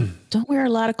thing. Don't wear a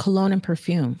lot of cologne and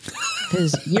perfume,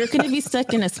 because you're going to be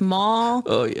stuck in a small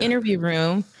interview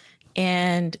room,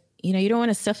 and you don't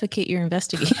want to suffocate your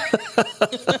investigator.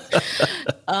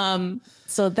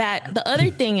 So that the other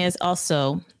thing is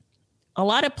also, a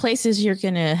lot of places you're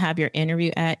going to have your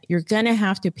interview at, you're going to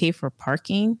have to pay for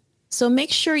parking. So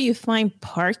make sure you find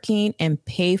parking and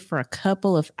pay for a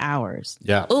couple of hours.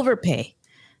 Overpay.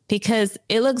 Because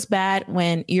it looks bad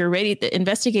when you're ready, the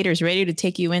investigator is ready to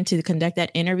take you in to conduct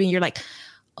that interview. And you're like,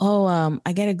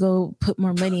 I got to go put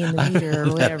more money in the meter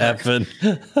or whatever.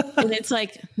 And it's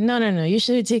like, no, you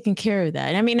should have taken care of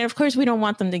that. I mean, of course, we don't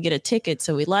want them to get a ticket,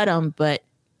 so we let them. But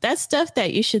that's stuff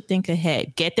that you should think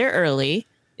ahead. Get there early.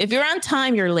 If you're on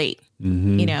time, you're late.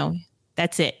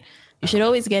 That's it. You should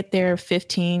always get there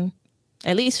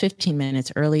at least 15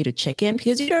 minutes early to check in,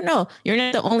 because you don't know. You're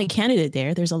not the only candidate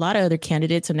there. There's a lot of other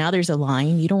candidates. So now there's a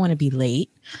line. You don't want to be late,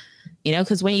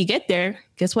 because when you get there,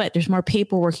 guess what? There's more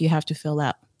paperwork you have to fill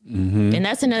out. And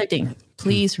that's another thing.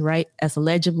 Please write as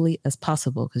legibly as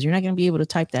possible, because you're not going to be able to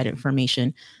type that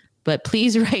information. But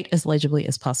please write as legibly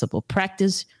as possible.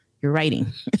 Practice your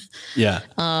writing. Yeah.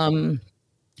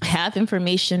 Have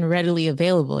information readily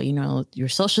available. Your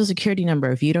social security number.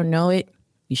 If you don't know it,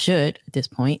 you should at this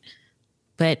point.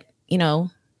 But,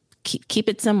 keep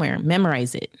it somewhere.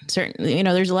 Memorize it. Certainly,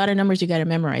 there's a lot of numbers you got to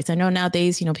memorize. I know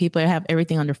nowadays, people have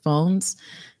everything on their phones.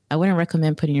 I wouldn't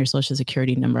recommend putting your social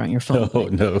security number on your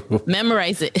phone. No.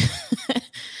 Memorize it.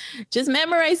 Just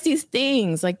memorize these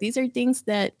things. Like, these are things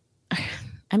that,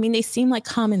 they seem like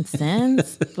common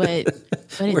sense, but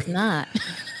it's not.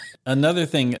 Another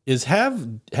thing is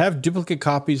have duplicate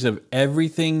copies of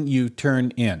everything you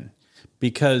turn in,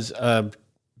 because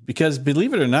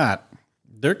believe it or not,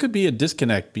 there could be a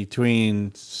disconnect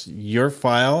between your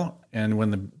file and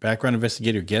when the background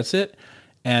investigator gets it,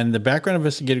 and the background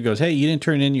investigator goes, "Hey, you didn't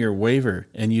turn in your waiver,"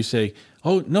 and you say,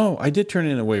 "Oh no, I did turn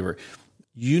in a waiver."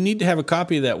 You need to have a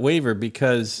copy of that waiver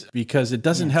because it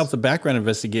doesn't help the background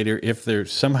investigator if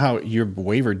there's somehow your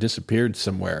waiver disappeared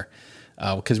somewhere.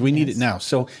 Because we need it now.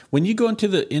 So when you go into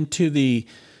the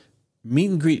meet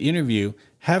and greet interview,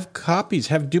 have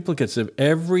duplicates of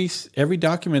every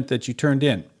document that you turned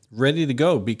in ready to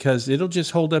go, because it'll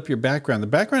just hold up your background. The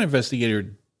background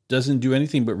investigator doesn't do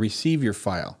anything but receive your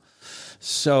file.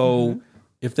 So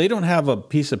if they don't have a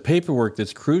piece of paperwork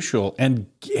that's crucial, and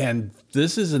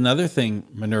this is another thing,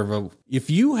 Minerva,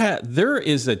 there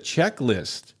is a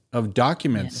checklist of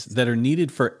documents that are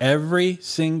needed for every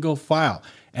single file.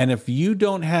 And if you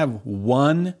don't have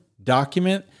one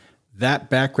document, that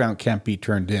background can't be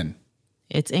turned in.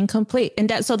 It's incomplete. And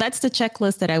that's the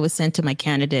checklist that I would send to my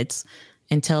candidates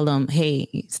and tell them,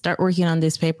 hey, start working on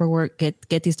this paperwork,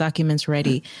 get these documents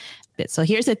ready. So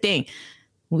here's the thing.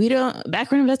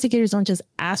 Background investigators don't just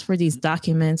ask for these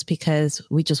documents because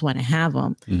we just want to have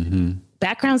them.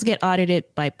 Backgrounds get audited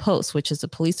by POST, which is the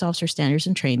Police Officer Standards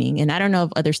and Training. And I don't know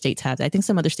if other states have that. I think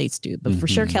some other states do, but for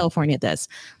sure California does.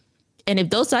 And if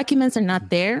those documents are not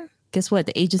there, guess what?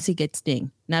 The agency gets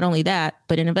dinged. Not only that,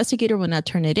 but an investigator will not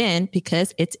turn it in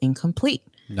because it's incomplete.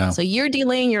 No. So you're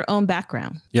delaying your own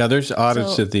background. Yeah, there's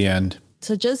audits at the end.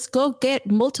 So just go get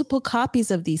multiple copies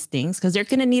of these things, because they're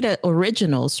going to need an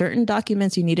original. Certain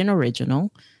documents you need an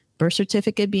original, birth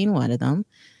certificate being one of them.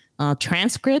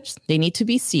 Transcripts, they need to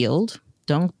be sealed.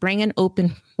 Don't bring an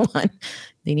open one.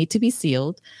 They need to be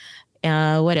sealed.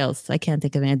 What else? I can't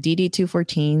think of it.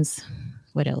 DD-214s.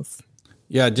 What else?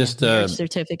 Yeah, just marriage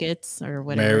certificates or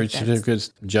whatever. Marriage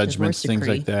certificates, judgments, things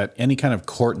like that. Any kind of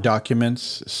court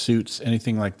documents, suits,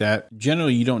 anything like that.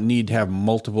 Generally, you don't need to have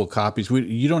multiple copies.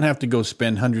 You don't have to go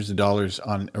spend hundreds of dollars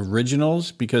on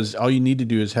originals, because all you need to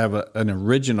do is have an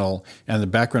original, and the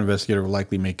background investigator will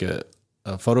likely make a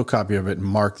photocopy of it and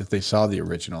mark that they saw the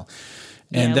original.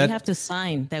 And we have to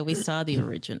sign that we saw the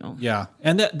original. Yeah,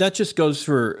 and that just goes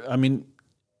for,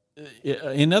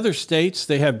 in other states,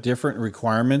 they have different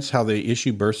requirements, how they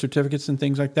issue birth certificates and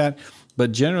things like that.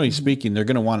 But generally speaking, they're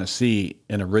going to want to see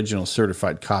an original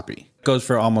certified copy. It goes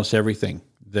for almost everything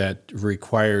that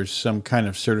requires some kind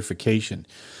of certification.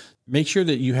 Make sure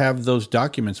that you have those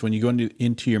documents when you go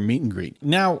into your meet and greet.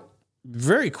 Now,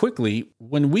 very quickly,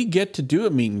 when we get to do a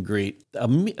meet and greet,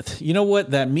 you know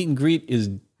what? That meet and greet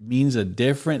means a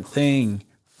different thing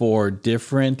for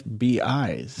different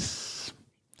BIs.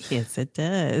 Yes, it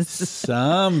does.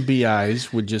 Some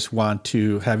BIs would just want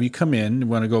to have you come in,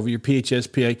 want to go over your PHS,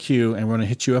 PIQ, and want to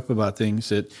hit you up about things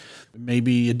that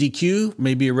maybe a DQ,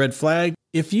 maybe a red flag.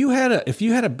 If you had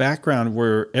a background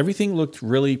where everything looked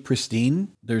really pristine,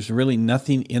 there's really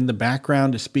nothing in the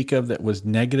background to speak of that was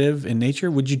negative in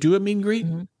nature, would you do a meet and greet?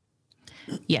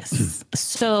 Yes.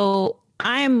 So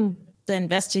I'm the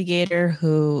investigator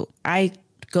who I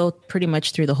go pretty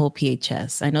much through the whole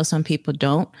PHS. I know some people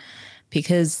don't.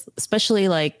 Because especially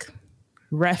like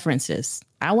references,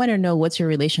 I want to know what's your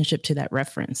relationship to that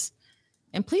reference.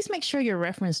 And please make sure your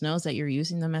reference knows that you're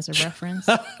using them as a reference.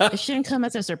 It shouldn't come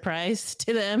as a surprise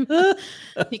to them.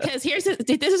 Because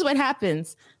this is what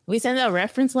happens. We send out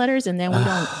reference letters and then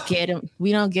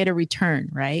we don't get a return,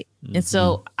 right? And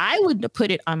so I would put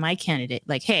it on my candidate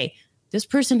like, hey, this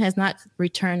person has not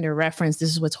returned their reference. This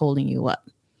is what's holding you up.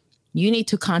 You need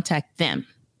to contact them.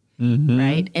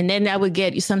 right? And then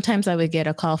sometimes I would get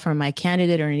a call from my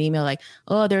candidate or an email like,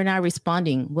 oh, they're not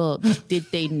responding. Well, did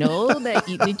they know that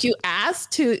did you ask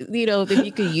to, if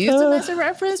you could use them as a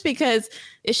reference? Because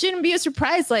it shouldn't be a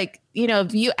surprise. Like,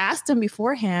 if you asked them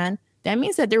beforehand, that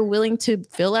means that they're willing to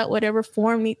fill out whatever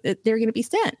form that they're going to be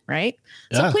sent, right?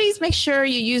 Yeah. So please make sure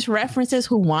you use references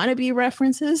who want to be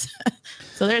references.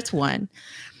 So that's one.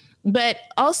 But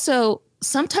also,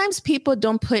 sometimes people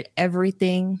don't write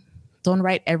everything on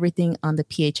the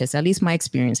PHS. At least my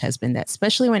experience has been that,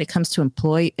 especially when it comes to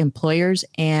employers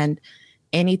and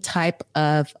any type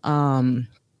of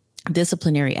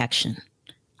disciplinary action.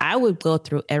 I would go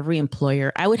through every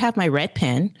employer. I would have my red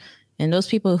pen. And those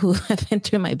people who have been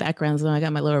through my background, so I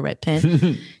got my little red pen.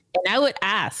 And I would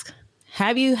ask,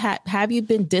 have you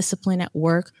been disciplined at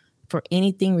work for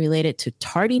anything related to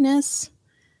tardiness?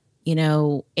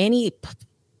 Any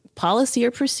policy or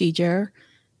procedure,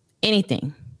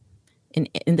 anything.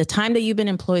 In the time that you've been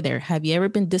employed there, have you ever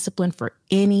been disciplined for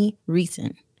any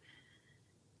reason?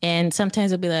 And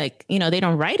sometimes it'll be like, they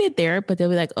don't write it there, but they'll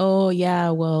be like, oh yeah,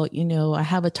 well, I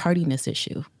have a tardiness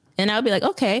issue. And I'll be like,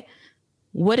 okay,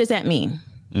 what does that mean?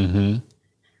 Mm-hmm.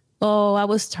 Oh, I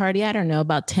was tardy, I don't know,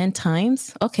 about 10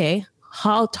 times. Okay,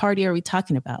 how tardy are we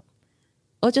talking about?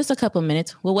 Oh, just a couple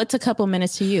minutes. Well, what's a couple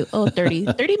minutes to you? Oh, 30.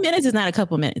 30 minutes is not a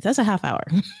couple minutes. That's a half hour.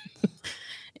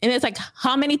 And it's like,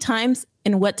 how many times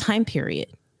in what time period?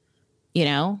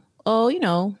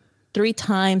 3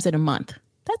 times in a month.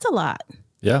 That's a lot.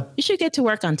 Yeah. You should get to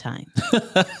work on time.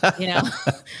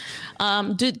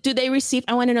 Do they receive,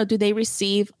 I want to know, do they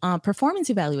receive performance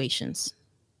evaluations?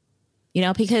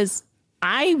 Because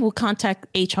I will contact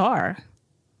HR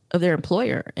of their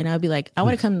employer and I'll be like, I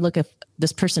want to come look at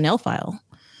this personnel file.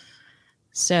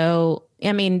 So,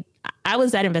 I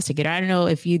was that investigator. I don't know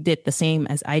if you did the same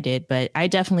as I did, but I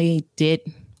definitely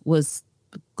was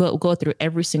go through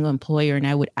every single employer and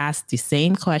I would ask the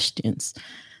same questions.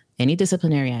 Any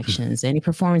disciplinary actions, any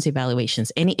performance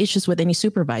evaluations, any issues with any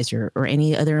supervisor or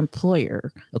any other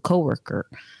employer, a coworker,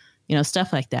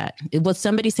 stuff like that. Will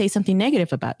somebody say something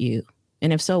negative about you?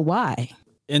 And if so, why?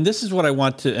 And this is what I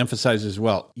want to emphasize as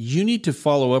well. You need to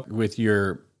follow up with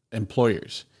your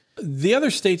employers. The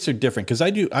other states are different because I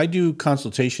do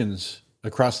consultations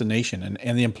across the nation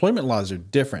and the employment laws are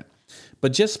different.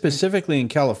 But just specifically in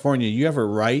California, you have a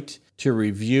right to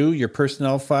review your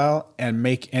personnel file and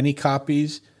make any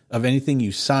copies of anything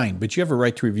you sign, but you have a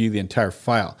right to review the entire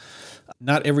file.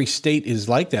 Not every state is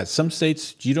like that. Some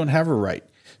states, you don't have a right.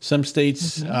 Some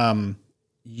states,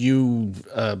 you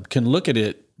can look at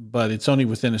it, but it's only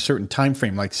within a certain time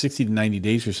frame, like 60 to 90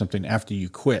 days or something after you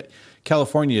quit.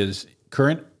 California's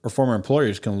current or former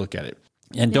employers can look at it.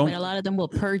 And but a lot of them will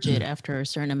purge it after a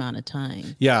certain amount of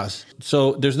time. Yes.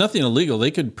 So there's nothing illegal.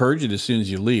 They could purge it as soon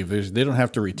as you leave. They don't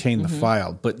have to retain the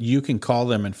file, but you can call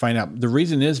them and find out. The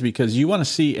reason is because you want to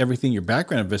see everything your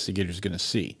background investigator is going to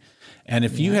see. And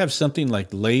if you have something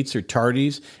like lates or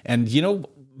tardies, and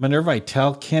Minerva, I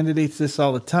tell candidates this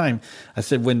all the time. I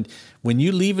said, when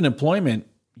you leave an employment,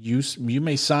 you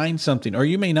may sign something or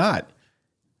you may not.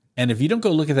 And if you don't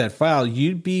go look at that file,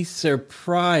 you'd be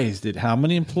surprised at how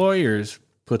many employers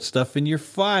put stuff in your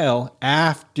file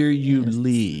after you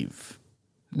leave.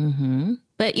 Mm-hmm.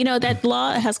 But, that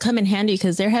law has come in handy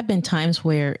because there have been times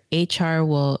where HR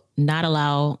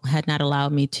had not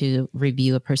allowed me to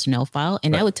review a personnel file.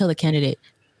 And I would tell the candidate,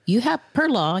 per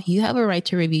law, you have a right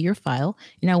to review your file.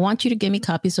 And I want you to give me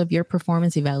copies of your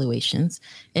performance evaluations.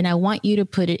 And I want you to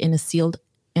put it in a sealed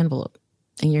envelope.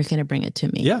 And you're going to bring it to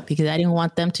me. Yeah. Because I didn't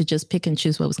want them to just pick and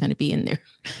choose what was going to be in there.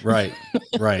 Right.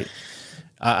 Right.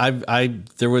 I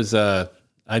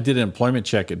did an employment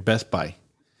check at Best Buy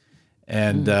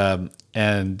and it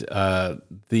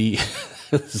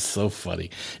was so funny.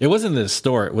 It wasn't at a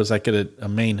store. It was like at a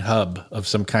main hub of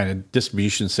some kind of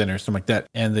distribution center or something like that.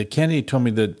 And the candidate told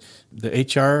me that the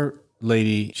HR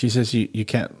lady, she says, you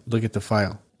can't look at the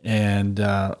file. And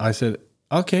I said,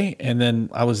 okay. And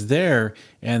then I was there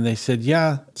and they said,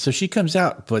 yeah. So she comes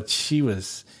out, but she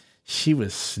was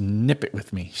snippet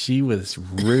with me. She was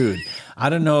rude. I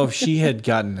don't know if she had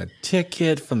gotten a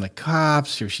ticket from the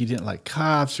cops or she didn't like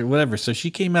cops or whatever. So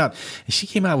she came out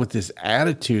with this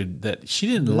attitude that she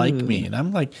didn't like me. And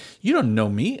I'm like, you don't know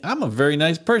me. I'm a very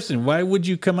nice person. Why would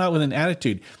you come out with an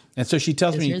attitude? And so she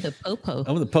tells me, you're the popo.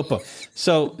 I'm the popo.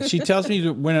 So she tells me,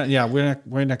 we're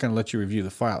not going to let you review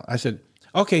the file. I said,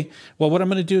 okay, well, what I'm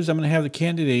going to do is I'm going to have the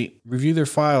candidate review their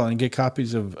file and get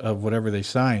copies of whatever they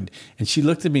signed. And she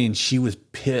looked at me and she was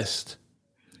pissed.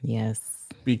 Yes.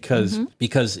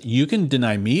 because you can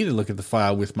deny me to look at the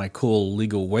file with my cool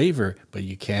legal waiver, but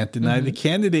you can't deny the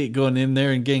candidate going in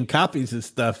there and getting copies of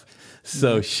stuff.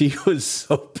 So she was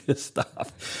so pissed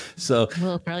off. So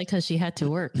Well, probably because she had to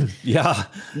work. yeah.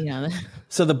 You know.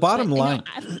 So the bottom But, line.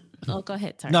 Go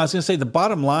ahead. Sorry. No, I was going to say the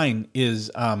bottom line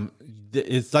is,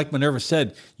 it's like Minerva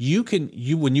said.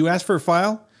 When you ask for a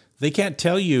file, they can't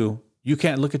tell you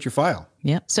can't look at your file.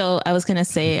 Yep. So I was going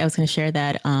to share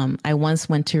that I once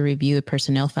went to review a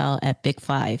personnel file at Big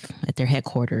Five at their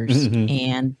headquarters.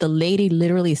 And the lady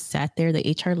literally sat there,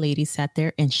 the HR lady sat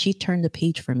there, and she turned the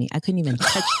page for me. I couldn't even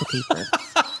touch the paper.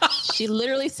 She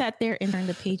literally sat there and turned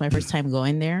the page. My first time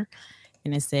going there.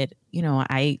 And I said,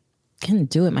 I can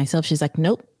do it myself. She's like,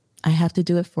 nope, I have to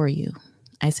do it for you.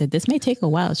 I said, this may take a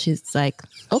while. She's like,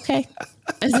 okay.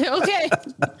 I said, okay,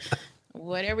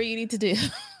 whatever you need to do.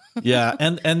 Yeah.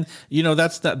 And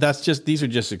that's just, these are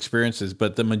just experiences,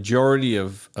 but the majority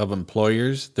of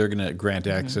employers, they're going to grant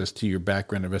access to your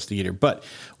background investigator. But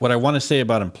what I want to say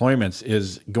about employments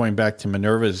is going back to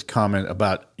Minerva's comment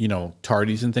about,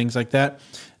 tardies and things like that.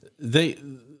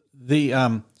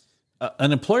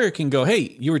 An employer can go,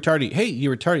 hey, you were tardy. Hey, you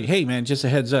were tardy. Hey, man, just a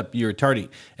heads up, you were tardy.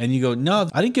 And you go, no,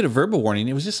 I didn't get a verbal warning.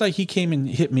 It was just like he came and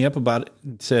hit me up about it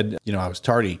and said, I was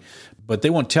tardy. But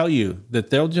they won't tell you that.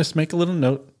 They'll just make a little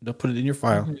note. They'll put it in your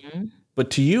file.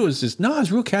 But to you, it's just, no,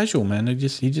 it's real casual, man. He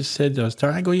just said I was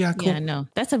tardy. I go, yeah, cool. Yeah, no,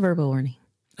 that's a verbal warning.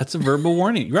 That's a verbal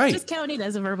warning, right? Just counting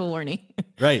as a verbal warning.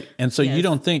 Right. And so you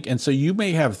don't think, and so you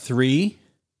may have 3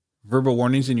 verbal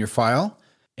warnings in your file,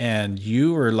 and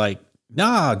you are like,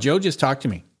 nah, Joe just talked to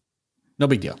me. No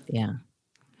big deal. Yeah.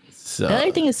 So the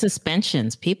other thing is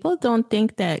suspensions. People don't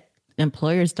think that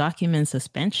employers document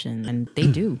suspension, and they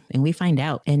do. And we find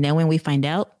out. And then when we find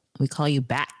out, we call you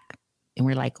back. And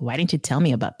we're like, why didn't you tell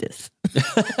me about this?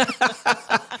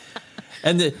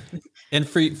 And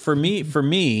for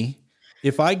me,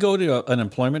 if I go to an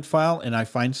employment file and I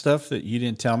find stuff that you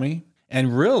didn't tell me,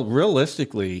 and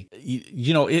realistically,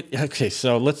 okay,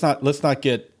 so let's not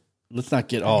get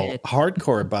all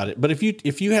hardcore about it. But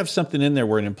if you have something in there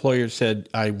where an employer said,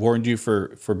 I warned you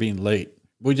for being late.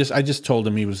 I just told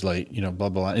him he was late, blah, blah,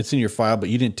 blah. It's in your file, but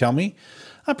you didn't tell me.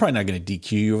 I'm probably not going to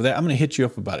DQ you over that. I'm going to hit you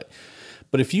up about it.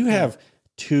 But if you have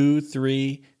 2,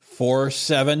 3, 4,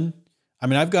 7, I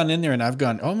mean, I've gone in there and I've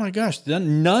gone, oh my gosh,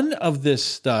 none of this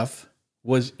stuff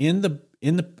was on the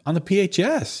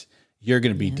PHS. You're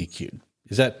going to be DQ'd.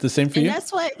 Is that the same for you?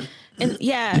 That's why,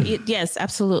 yes,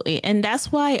 absolutely. And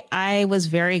that's why I was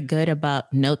very good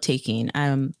about note taking.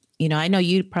 I know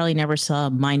you probably never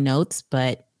saw my notes,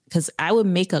 but because I would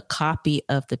make a copy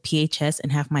of the PHS and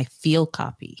have my field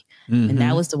copy. And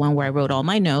that was the one where I wrote all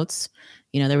my notes.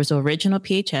 There was the original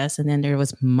PHS, and then there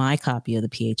was my copy of the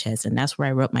PHS, and that's where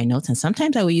I wrote my notes. And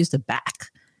sometimes I would use the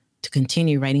back to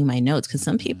continue writing my notes, because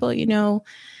some people,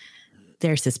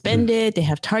 they're suspended, they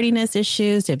have tardiness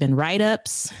issues, they've been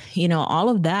write-ups, all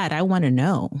of that I want to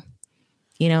know.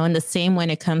 And the same when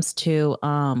it comes to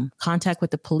contact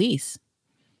with the police.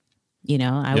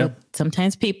 Would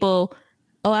sometimes people,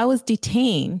 oh, I was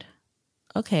detained.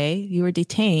 Okay, you were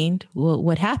detained. Well,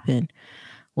 what happened?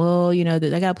 Well,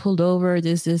 I got pulled over,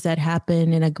 this, that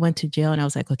happened, and I went to jail. And I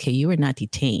was like, okay, you were not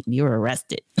detained. You were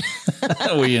arrested.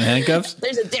 Were you in handcuffs?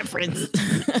 There's a difference.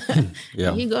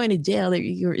 Yeah. You going to jail,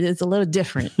 it's a little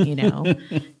different,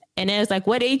 And it was like,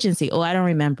 what agency? Oh, I don't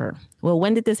remember. Well,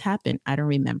 when did this happen? I don't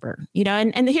remember.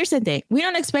 And here's the thing. We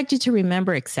don't expect you to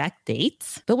remember exact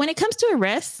dates. But when it comes to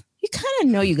arrests, you kind of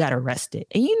know you got arrested,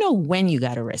 and you know when you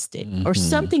got arrested, or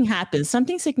something happens,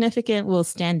 something significant will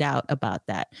stand out about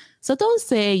that. So don't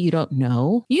say you don't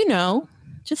know.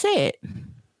 Just say it.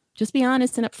 Just be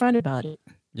honest and upfront about it.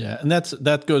 Yeah, and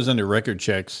that goes under record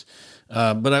checks.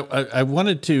 But I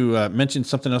wanted to mention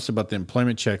something else about the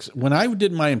employment checks. When I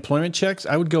did my employment checks,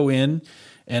 I would go in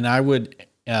and I would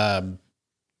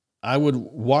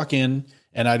walk in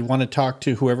and I'd want to talk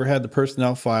to whoever had the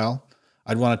personnel file.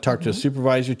 I'd want to talk to a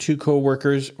supervisor, 2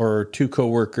 coworkers, or 2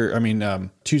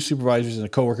 supervisors and a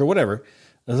coworker, whatever.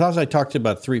 As long as I talked to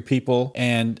about 3 people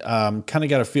and kind of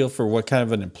got a feel for what kind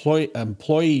of an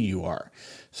employee you are.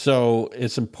 So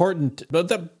it's important,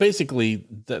 but basically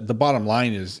the bottom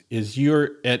line is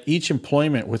you're at each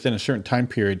employment within a certain time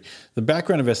period. The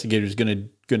background investigator is going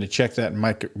to check that and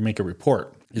make a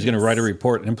report. He's going to write a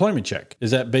report, an employment check.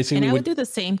 Is that basically? And I would do the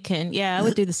same, Ken. Yeah, I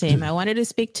would do the same. I wanted to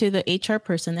speak to the HR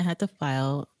person that had to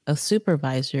file, a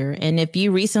supervisor. And if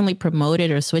you recently promoted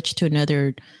or switched to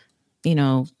another,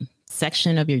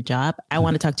 section of your job, I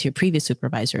want to talk to your previous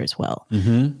supervisor as well.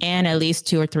 And at least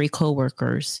 2 or 3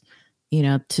 coworkers,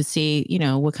 to see,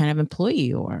 what kind of employee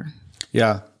you are.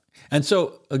 Yeah. And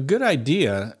so a good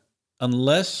idea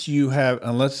unless you have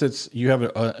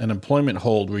an employment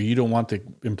hold where you don't want the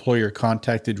employer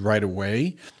contacted right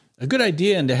away, a good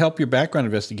idea and to help your background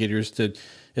investigators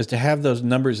is to have those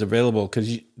numbers available,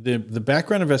 because the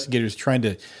background investigators trying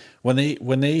to, when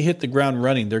they hit the ground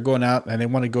running, they're going out and they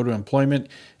want to go to employment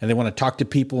and they want to talk to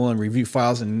people and review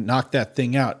files and knock that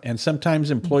thing out. And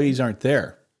sometimes employees aren't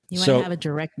there. You want to have a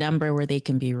direct number where they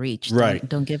can be reached. Right.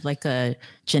 Don't give like a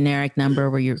generic number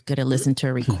where you're going to listen to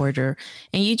a recorder.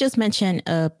 And you just mentioned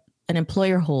an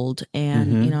employer hold,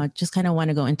 and I just kind of want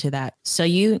to go into that. So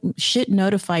you should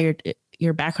notify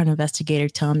your background investigator,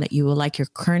 tell them that you would like your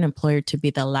current employer to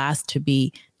be the last to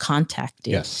be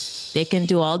contacted. Yes. They can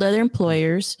do all the other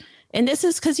employers. And this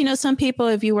is because, some people,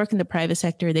 if you work in the private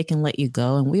sector, they can let you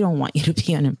go, and we don't want you to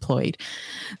be unemployed.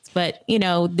 But,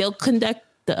 they'll conduct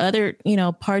the other,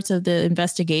 parts of the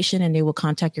investigation, and they will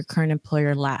contact your current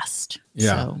employer last. Yeah.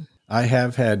 So. I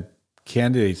have had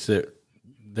candidates that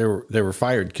they were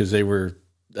fired because I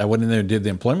went in there and did the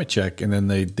employment check, and then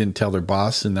they didn't tell their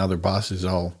boss, and now their boss is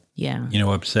all,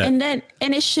 upset.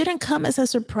 And it shouldn't come as a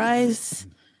surprise.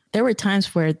 There were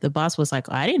times where the boss was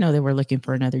like, I didn't know they were looking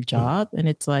for another job. And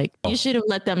it's like, you should have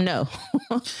let them know.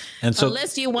 And so,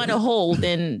 unless you want to hold,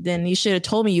 then you should have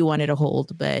told me you wanted to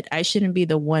hold. But I shouldn't be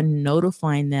the one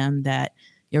notifying them that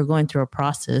you're going through a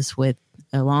process with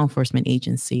a law enforcement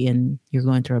agency and you're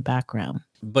going through a background.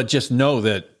 But just know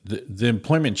that the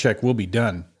employment check will be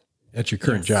done at your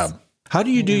current job. How do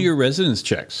you do your residence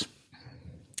checks?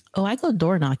 Oh, I go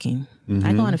door knocking.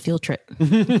 I go on a field trip.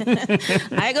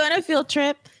 I go on a field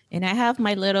trip. And I have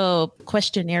my little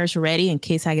questionnaires ready in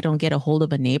case I don't get a hold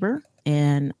of a neighbor.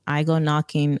 And I go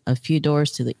knocking a few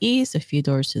doors to the east, a few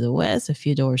doors to the west, a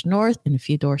few doors north, and a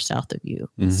few doors south of you.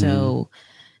 So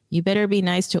you better be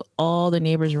nice to all the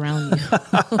neighbors around you.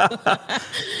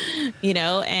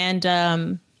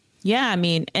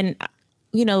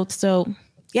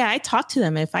 I talk to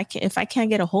them. If I can't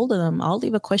get a hold of them, I'll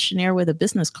leave a questionnaire with a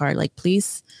business card. Like,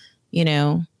 please,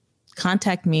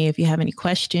 contact me if you have any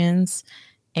questions.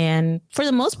 And for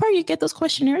the most part, you get those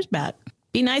questionnaires back.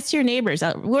 Be nice to your neighbors.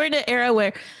 We're in an era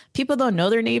where people don't know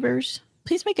their neighbors.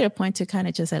 Please make it a point to kind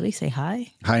of just at least say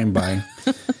hi. Hi and bye.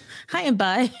 Hi and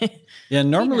bye. Yeah,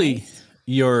 normally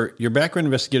your background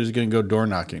investigator is going to go door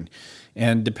knocking.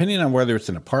 And depending on whether it's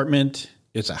an apartment,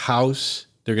 it's a house,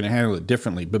 they're going to handle it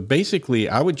differently. But basically,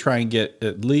 I would try and get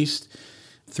at least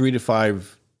 3 to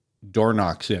 5 door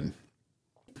knocks in.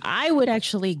 I would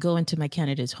actually go into my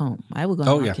candidate's home. I would go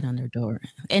knocking on their door.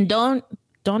 And don't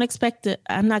expect it.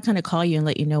 I'm not going to call you and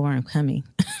let you know where I'm coming.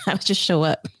 I would just show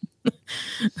up.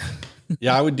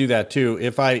 Yeah, I would do that too.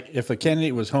 If a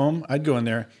candidate was home, I'd go in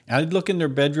there and I'd look in their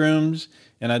bedrooms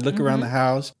and I'd look around the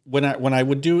house. When I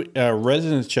would do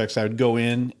residence checks, I would go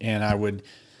in and I would,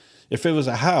 if it was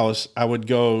a house, I would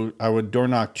door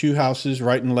knock 2 houses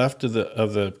right and left of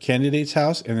the candidate's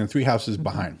house, and then 3 houses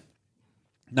behind.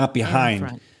 Not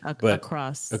behind, but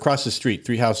across the street,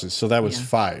 3 houses. So that was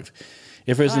 5.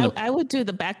 If it was I would do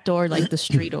the back door, like the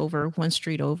street over, one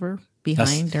street over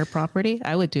behind their property.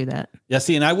 I would do that. Yeah.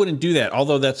 See, and I wouldn't do that.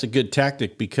 Although that's a good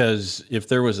tactic, because if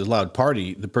there was a loud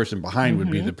party, the person behind would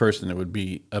be the person that would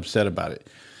be upset about it.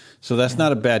 So that's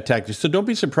not a bad tactic. So don't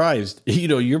be surprised.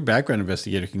 Your background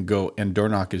investigator can go and door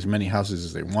knock as many houses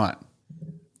as they want.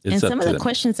 And some of the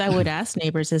questions I would ask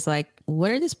neighbors is like,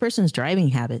 what are this person's driving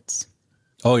habits?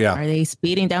 Oh, yeah. Are they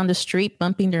speeding down the street,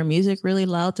 bumping their music really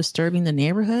loud, disturbing the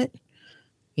neighborhood?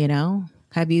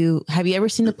 Have you ever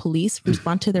seen the police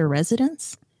respond to their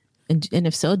residents? And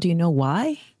if so, do you know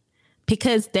why?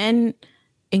 Because then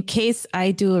in case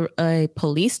I do a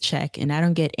police check and I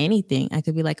don't get anything, I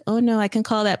could be like, oh, no, I can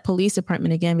call that police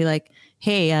department again and be like,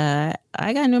 hey,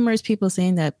 I got numerous people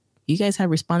saying that you guys have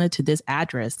responded to this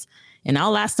address. And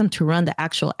I'll ask them to run the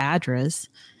actual address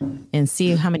and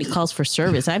see how many calls for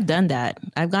service. I've done that.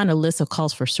 I've gotten a list of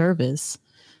calls for service.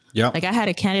 Yeah. Like I had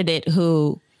a candidate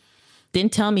who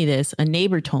didn't tell me this. A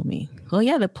neighbor told me, oh,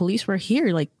 yeah, the police were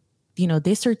here. Like, they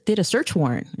did a search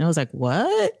warrant. And I was like,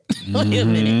 what? Wait a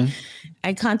minute.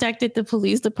 I contacted the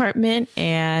police department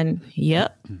and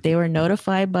they were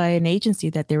notified by an agency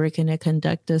that they were going to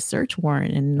conduct a search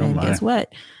warrant. And then guess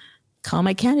what? Call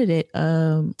my candidate.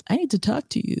 I need to talk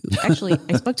to you. Actually,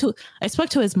 I spoke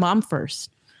to his mom first.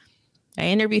 I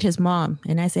interviewed his mom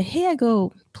and I said, hey,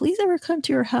 please ever come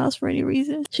to your house for any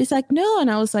reason? She's like, no.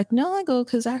 And I was like, no,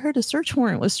 because I heard a search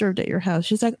warrant was served at your house.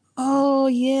 She's like, oh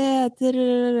yeah.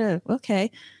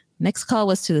 Okay. Next call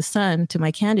was to the son, to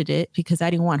my candidate, because I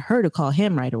didn't want her to call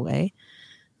him right away.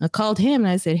 I called him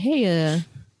and I said, hey,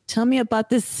 tell me about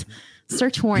this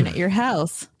search warrant at your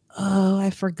house. Oh,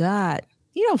 I forgot.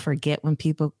 You don't forget when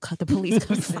people cut the police.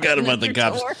 Forgot about the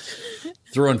cops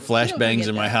throwing flashbangs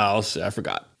in my house. I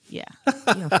forgot. Yeah,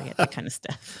 you don't forget that kind of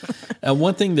stuff.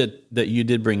 One thing that you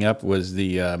did bring up was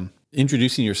the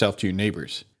introducing yourself to your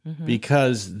neighbors.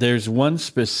 Because there's one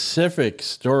specific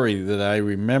story that I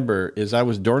remember is I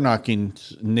was door knocking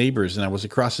neighbors and I was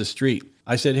across the street.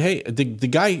 I said, hey, the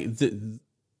guy,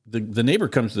 the neighbor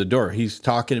comes to the door. He's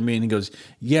talking to me and he goes,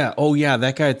 yeah, oh yeah,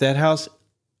 that guy at that house,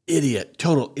 idiot,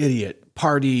 total idiot,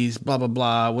 parties, blah, blah,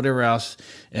 blah, whatever else,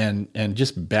 and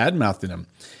just bad mouthing him.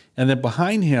 And then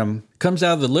behind him comes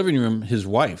out of the living room his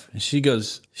wife, and she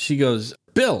goes,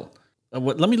 Bill,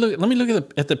 let me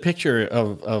look at the picture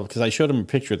of because I showed him a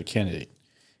picture of the candidate.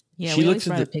 Yeah, we always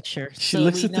brought a picture, so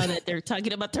we know that they're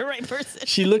talking about the right person.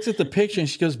 She looks at the picture and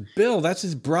she goes, Bill, that's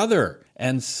his brother.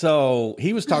 And so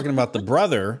he was talking about the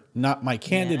brother, not my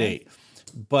candidate.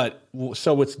 Yeah. But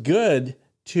so it's good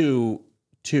to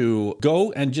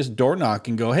go and just door knock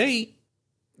and go, hey,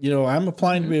 I'm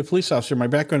applying to be a police officer. My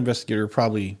background investigator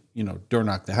probably, door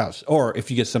knock the house. Or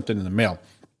if you get something in the mail.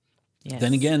 Yes.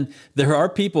 Then again, there are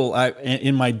people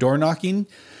in my door knocking,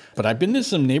 but I've been to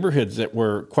some neighborhoods that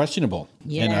were questionable.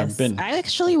 Yes. And I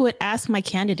actually would ask my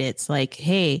candidates, like,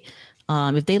 hey,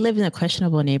 if they live in a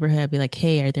questionable neighborhood, I'd be like,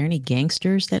 hey, are there any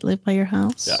gangsters that live by your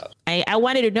house? Yeah. I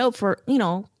wanted to know for,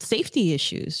 safety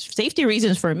issues, safety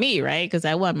reasons for me, right? Because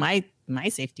I want my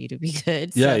safety to be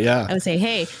good. So yeah. I would say,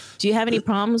 hey, do you have any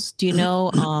problems? Do you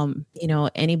know,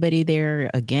 anybody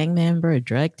there, a gang member, a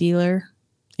drug dealer?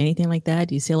 Anything like that?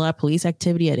 Do you see a lot of police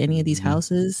activity at any of these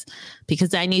houses?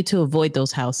 Because I need to avoid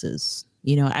those houses.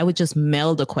 I would just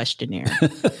mail the questionnaire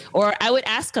or I would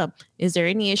ask them, is there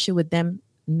any issue with them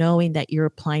knowing that you're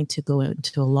applying to go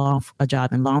into a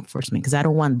job in law enforcement? Because I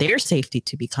don't want their safety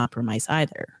to be compromised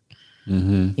either.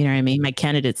 Mm-hmm. You know what I mean? My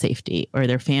candidate safety or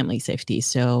their family safety.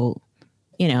 So,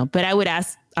 but I would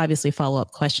ask obviously follow-up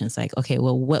questions like, okay,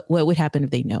 well, what would happen if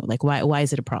they know? Like, why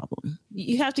is it a problem?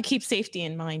 You have to keep safety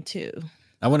in mind too.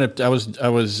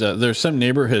 There's some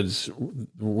neighborhoods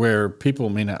where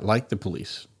people may not like the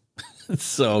police.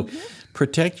 So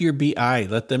protect your BI.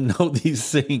 Let them know these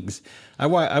things. I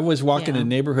was walking in a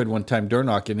neighborhood one time, door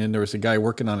knocking, and there was a guy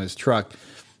working on his truck.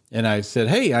 And I said,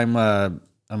 hey, I'm a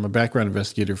background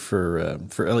investigator for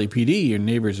LAPD. Your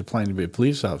neighbor's applying to be a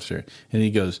police officer. And he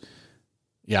goes,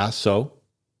 yeah, so?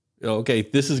 Okay,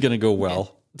 this is going to go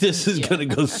well. This is going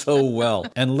to go so well.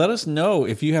 And let us know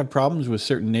if you have problems with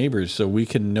certain neighbors so we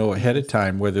can know ahead of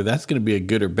time whether that's going to be a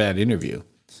good or bad interview.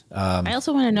 I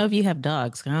also want to know if you have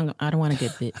dogs. I don't want to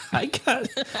get bit.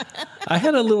 I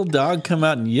had a little dog come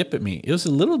out and yip at me. It was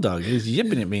a little dog. He was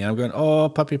yipping at me. I'm going, oh,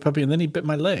 puppy. And then he bit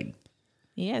my leg.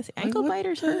 Yes, ankle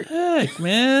biters hurt. Heck,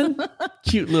 man.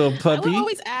 Cute little puppy. I would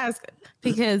always ask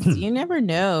because you never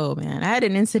know, man. I had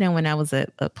an incident when I was a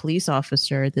police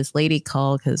officer. This lady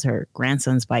called because her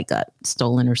grandson's bike got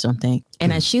stolen or something.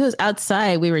 And as she was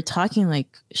outside, we were talking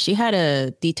like she had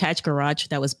a detached garage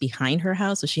that was behind her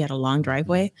house. So she had a long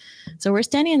driveway. So we're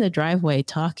standing in the driveway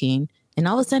talking. And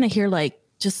all of a sudden I hear like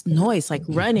just noise, like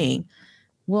running.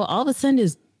 Well, all of a sudden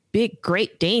this big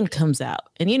Great Dane comes out.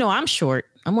 And, I'm short.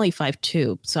 I'm only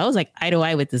 5'2". So I was like eye to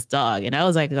eye with this dog. And I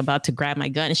was like about to grab my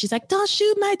gun. And she's like, don't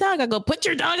shoot my dog. I go, put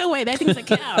your dog away. That thing's a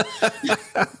cow.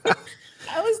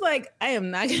 I was like, I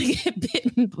am not going to get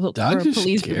bitten. Dogs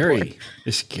are scary. Report.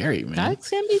 It's scary, man. Dogs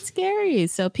can be scary.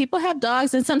 So people have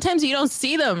dogs and sometimes you don't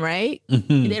see them, right?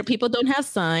 Mm-hmm. People don't have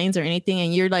signs or anything.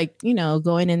 And you're like,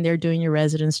 going in there doing your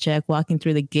residence check, walking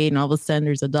through the gate, and all of a sudden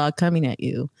there's a dog coming at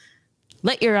you.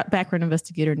 Let your background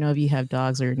investigator know if you have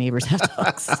dogs or your neighbors have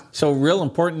dogs. So real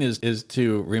important is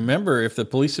to remember if the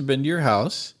police have been to your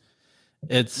house,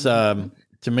 it's to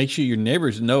make sure your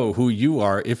neighbors know who you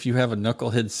are. If you have a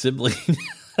knucklehead sibling,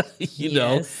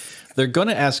 they're going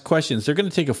to ask questions. They're going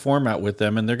to take a form out with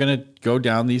them and they're going to go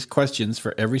down these questions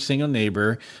for every single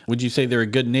neighbor. Would you say they're a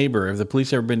good neighbor? Have the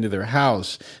police ever been to their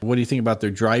house? What do you think about their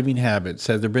driving habits?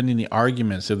 Have there been any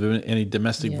arguments? Have there been any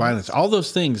domestic violence? All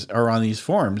those things are on these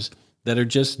forms that are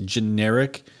just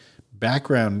generic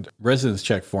background residence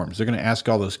check forms. They're going to ask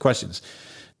all those questions.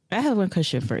 I have one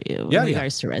question for you in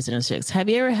regards to residence checks. Have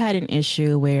you ever had an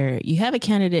issue where you have a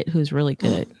candidate who's really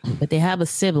good, but they have a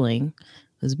sibling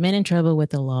who's been in trouble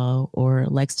with the law or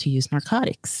likes to use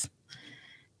narcotics?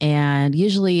 And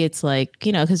usually it's like,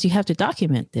 because you have to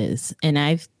document this. And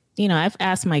I've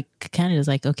asked my candidates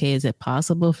like, okay, is it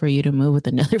possible for you to move with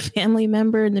another family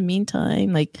member in the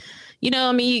meantime? Like,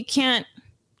 you can't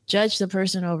judge the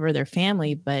person over their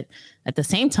family, but at the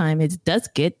same time, it does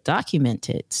get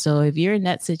documented. So if you're in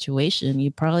that situation, you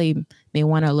probably may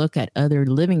want to look at other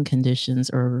living conditions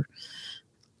or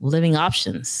living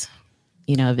options,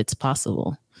 if it's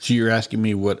possible. So you're asking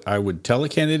me what I would tell a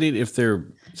candidate if their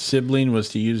sibling was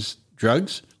to use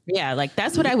drugs? Yeah, like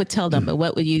that's what I would tell them. But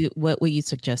what would you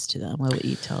suggest to them? What would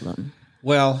you tell them?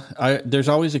 Well, there's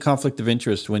always a conflict of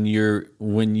interest when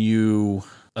you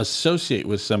associate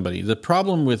with somebody. The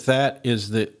problem with that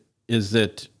is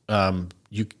that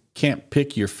you can't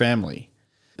pick your family.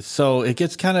 So it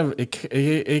gets kind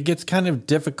of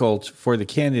difficult for the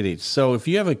candidates. So if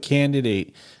you have a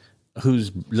candidate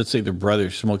who's, let's say their brother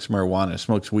smokes marijuana,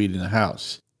 smokes weed in the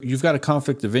house, you've got a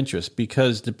conflict of interest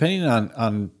because depending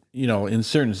on in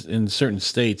certain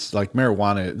states like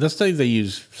marijuana, let's say they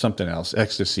use something else,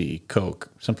 ecstasy, coke,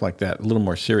 something like that, a little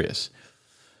more serious.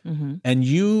 Mm-hmm. And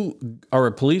you are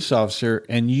a police officer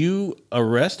and you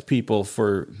arrest people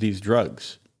for these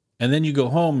drugs. And then you go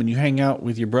home and you hang out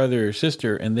with your brother or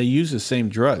sister and they use the same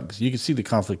drugs. You can see the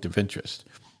conflict of interest.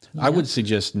 Yeah. I would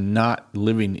suggest not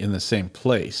living in the same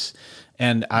place.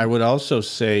 And I would also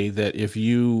say that if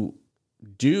you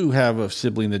do have a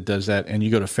sibling that does that and you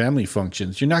go to family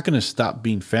functions, you're not going to stop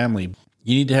being family.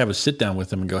 You need to have a sit down with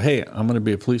them and go, hey, I'm going to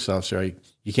be a police officer.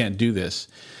 You can't do this.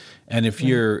 And if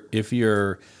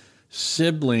your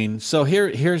sibling, so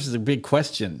here's the big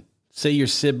question. Say your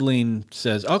sibling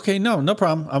says, okay, no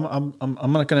problem.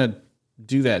 I'm not going to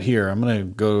do that here. I'm going to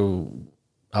go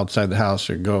outside the house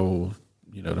or go,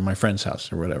 to my friend's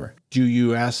house or whatever. Do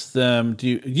you ask them,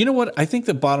 you know what? I think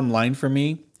the bottom line for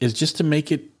me is just to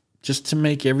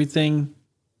make everything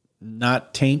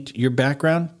not taint your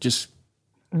background. Just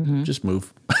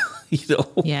move,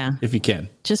 yeah, if you can.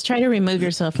 Just try to remove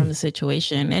yourself from the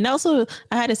situation. And also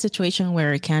I had a situation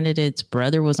where a candidate's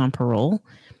brother was on parole.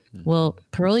 Well,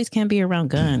 parolees can't be around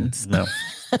guns. No.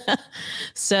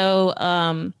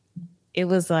 So it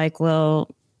was like, well,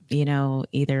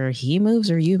 either he moves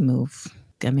or you move.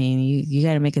 I mean, you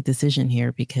got to make a decision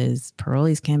here because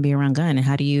parolees can't be around gun. And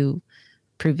how do you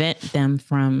prevent them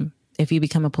from, if you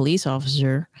become a police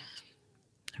officer,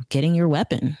 getting your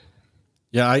weapon?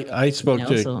 Yeah, I spoke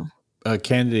to a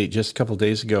candidate just a couple of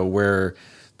days ago where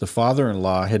the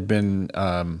father-in-law had been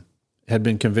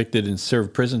convicted and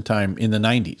served prison time in the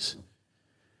 90s.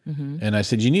 Mm-hmm. And I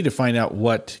said, you need to find out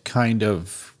what kind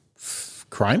of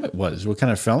crime it was, what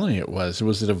kind of felony it was.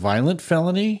 Was it a violent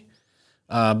felony?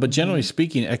 But generally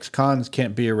speaking, ex-cons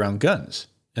can't be around guns.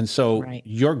 And so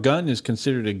your gun is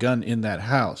considered a gun in that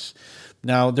house.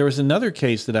 Now, there was another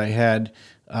case that I had,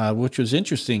 which was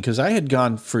interesting because I had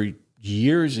gone for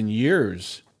years and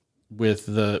years with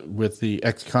the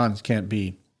ex-cons can't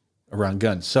be around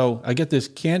guns. So I get this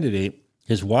candidate.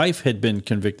 His wife had been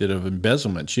convicted of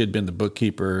embezzlement. She had been the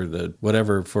bookkeeper, the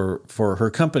whatever for her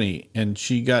company, and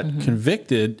she got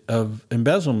convicted of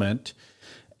embezzlement.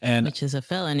 Which is a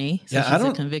felony. So yeah, she's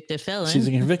a convicted felon. She's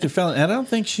a convicted felon. And I don't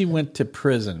think she went to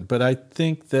prison, but I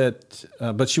think that,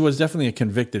 but she was definitely a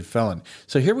convicted felon.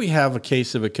 So here we have a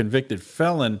case of a convicted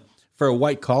felon for a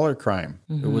white collar crime.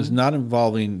 Mm-hmm. It was not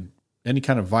involving any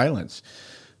kind of violence.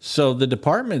 So the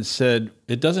department said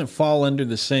it doesn't fall under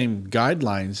the same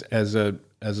guidelines as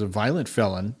a violent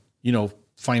felon,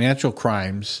 financial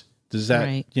crimes. Does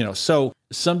that, so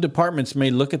some departments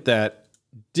may look at that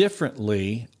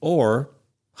differently, or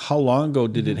how long ago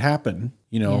did it happen?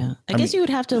 Yeah. I guess you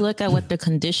would have to look at what the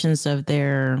conditions of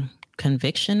their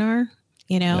conviction are,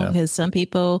 because some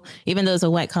people, even though it's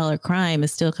a white collar crime,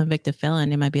 it's still a convicted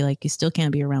felon. It might be like, you still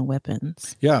can't be around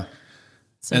weapons. Yeah.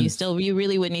 So you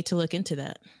really would need to look into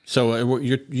that. So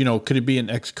could it be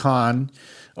an ex-con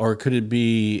or could it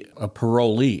be a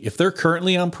parolee? If they're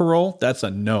currently on parole, that's a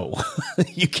no.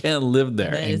 You can't live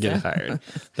there and get hired.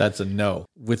 That's a no.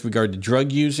 With regard to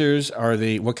drug users,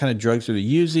 what kind of drugs are they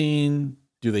using?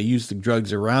 Do they use the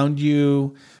drugs around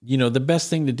you? The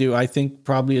best thing to do, I think,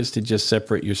 probably is to just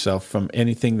separate yourself from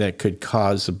anything that could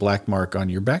cause a black mark on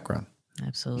your background.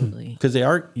 Absolutely. Because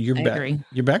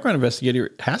your background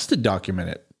investigator has to document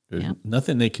it. There's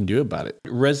nothing they can do about it.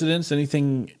 Residents,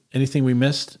 anything we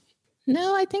missed?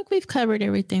 No, I think we've covered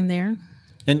everything there.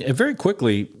 And very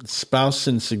quickly, spouse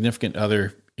and significant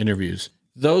other interviews.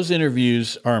 Those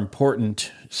interviews are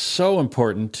important, so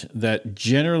important that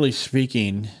generally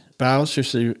speaking, spouse or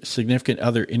significant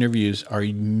other interviews are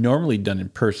normally done in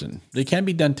person. They can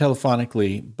be done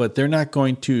telephonically, but they're not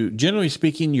going to, generally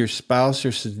speaking, your spouse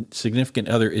or significant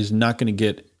other is not going to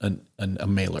get a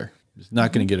mailer. It's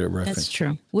not going to get a reference. That's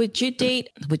true. Would you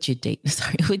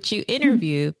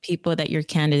interview people that your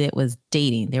candidate was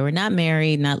dating? They were not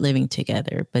married, not living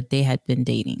together, but they had been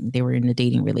dating. They were in a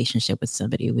dating relationship with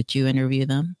somebody. Would you interview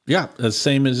them? Yeah, the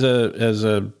same as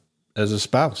a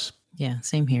spouse. Yeah,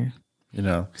 same here.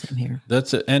 Same here.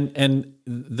 That's it. And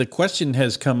the question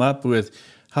has come up with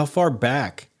how far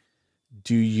back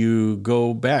do you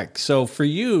go back? So for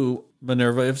you,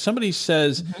 Minerva, if somebody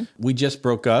says we just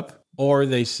broke up, or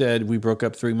they said we broke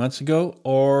up 3 months ago,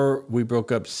 or we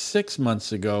broke up 6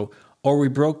 months ago, or we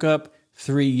broke up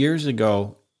 3 years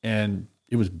ago and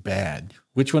it was bad,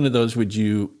 which one of those would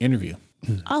you interview?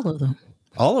 All of them.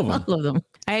 All of them. All of them.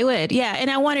 I would. Yeah.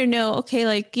 And I want to know, okay,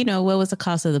 like, what was the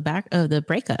cause of the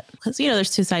breakup? Because,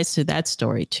 there's two sides to that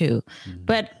story too.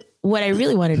 But what I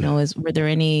really want to know is, were there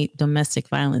any domestic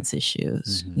violence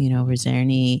issues? Was there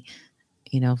any,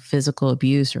 physical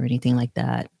abuse or anything like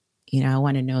that? I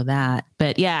want to know that.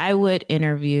 But yeah, I would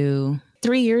interview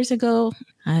 3 years ago.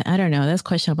 I don't know. That's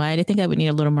questionable. I think I would need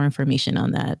a little more information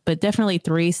on that. But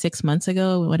definitely 6 months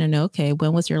ago, we want to know, okay,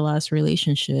 when was your last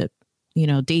relationship?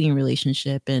 Dating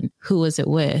relationship, and who was it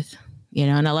with?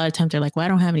 And a lot of times they're like, well, I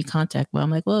don't have any contact. Well,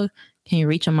 I'm like, well, can you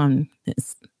reach them on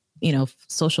this,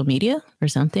 social media or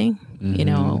something?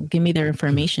 Give me their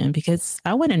information, because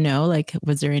I want to know, like,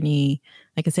 was there any,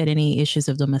 like I said, any issues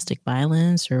of domestic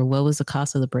violence, or what was the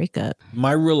cause of the breakup?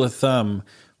 My rule of thumb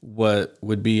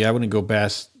would be I wouldn't go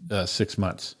past 6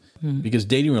 months, because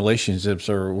dating relationships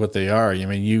are what they are. I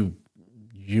mean,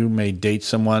 you may date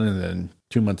someone and then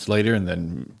 2 months later and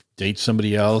then date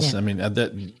somebody else. Yeah. I mean,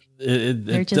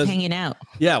 they're just hanging out.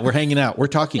 Yeah, we're hanging out. We're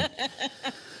talking.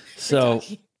 So,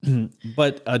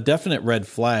 but a definite red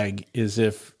flag is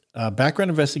if a background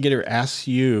investigator asks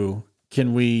you,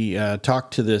 can we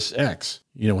talk to this ex,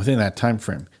 within that time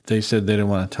frame? They said they didn't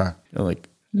want to talk. You're like,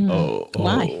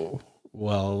 why?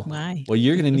 Well, why? Well,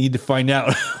 you're going to need to find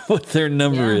out what their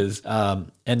number is.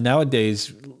 And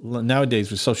nowadays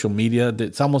with social media,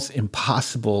 it's almost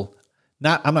impossible.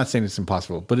 I'm not saying it's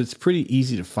impossible, but it's pretty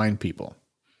easy to find people.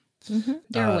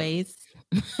 There are ways.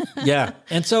 Yeah.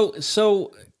 And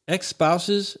so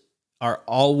ex-spouses are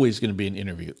always going to be an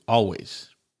interview. Always.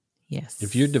 Yes.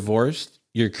 If you're divorced,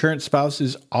 your current spouse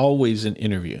is always an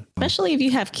interview. Especially if you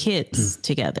have kids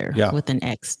together with an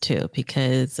ex too,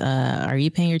 because are you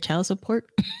paying your child support?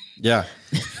 Yeah.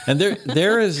 And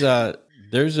there's a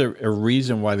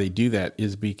reason why they do that,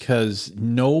 is because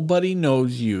nobody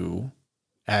knows you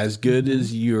as good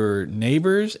as your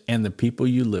neighbors and the people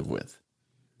you live with.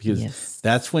 Because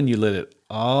that's when you let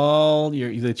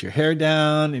you let your hair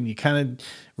down and you kind of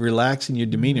relax in your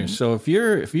demeanor. So if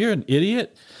you're an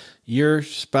idiot, your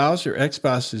spouse or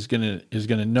ex-spouse is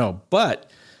gonna know. But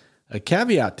a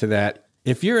caveat to that,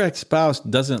 if your ex-spouse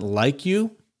doesn't like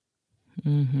you,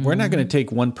 we're not going to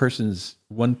take one person's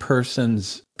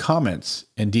comments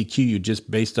and DQ you just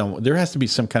based on. There has to be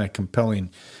some kind of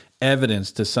compelling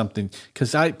evidence to something.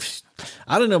 Because I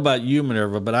don't know about you,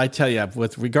 Minerva, but I tell you,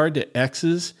 with regard to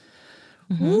exes,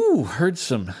 heard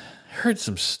some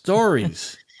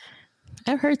stories.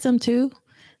 I've heard some too.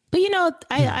 But,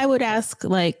 I would ask,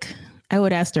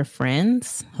 their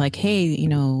friends, like, hey,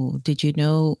 did you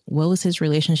know, what was his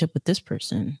relationship with this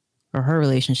person or her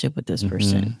relationship with this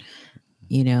person?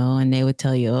 And they would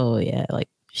tell you, oh, yeah, like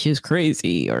she was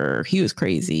crazy or he was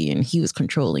crazy and he was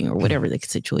controlling or whatever the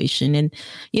situation. And,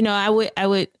 I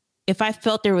would, if I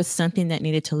felt there was something that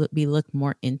needed to be looked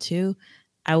more into,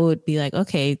 I would be like,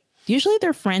 okay, usually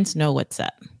their friends know what's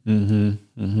up. So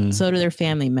do their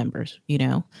family members,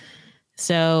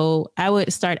 So I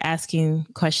would start asking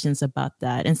questions about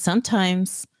that. And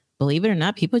sometimes, believe it or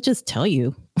not, people just tell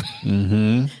you.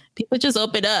 People just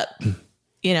open up,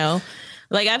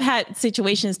 Like I've had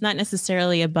situations, not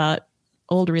necessarily about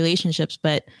old relationships,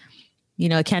 but,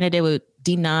 a candidate would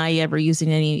deny ever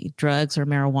using any drugs or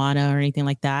marijuana or anything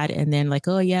like that. And then like,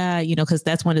 oh yeah, because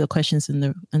that's one of the questions in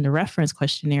the reference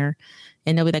questionnaire.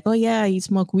 And they'll be like, oh yeah, you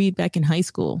smoked weed back in high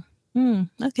school.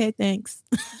 Okay, thanks.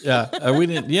 We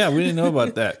didn't know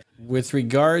about that. With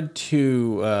regard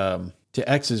to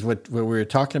exes, what we were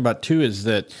talking about too is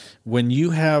that when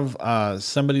you have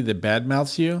somebody that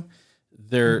badmouths you,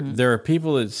 there are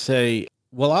people that say,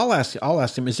 well, I'll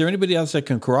ask them, is there anybody else that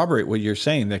can corroborate what you're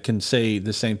saying, that can say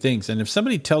the same things? And if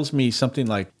somebody tells me something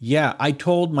like, yeah, I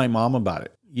told my mom about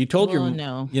it. You told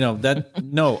no.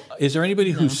 No. Is there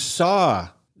anybody who saw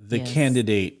the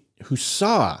candidate, who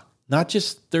saw, not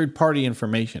just third-party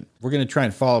information? We're going to try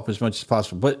and follow up as much as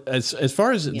possible. But as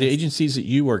far as the agencies that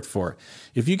you worked for,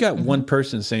 if you got one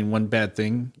person saying one bad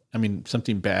thing,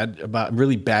 something bad about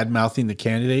really bad-mouthing the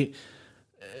candidate,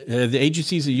 the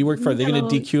agencies that you work for, are they going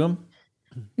to DQ them?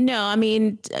 No,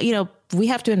 we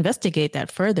have to investigate that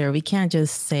further. We can't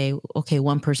just say, okay,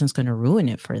 one person's going to ruin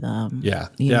it for them. Yeah.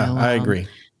 I agree.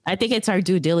 I think it's our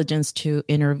due diligence to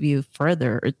interview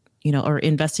further, or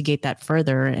investigate that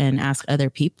further and ask other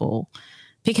people,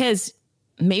 because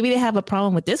maybe they have a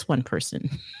problem with this one person.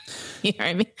 You know what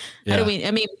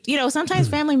I mean? Yeah. Sometimes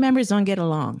family members don't get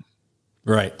along.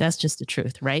 Right. That's just the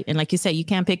truth, right? And like you said, you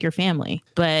can't pick your family.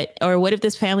 But, or what if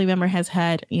this family member has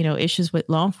had, issues with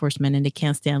law enforcement and they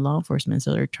can't stand law enforcement,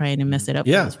 so they're trying to mess it up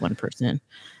for this one person.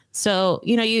 So,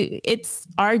 it's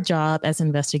our job as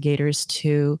investigators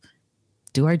to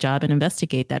do our job and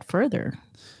investigate that further.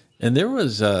 And there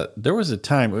was a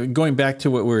time, going back to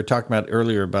what we were talking about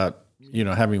earlier about,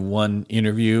 having one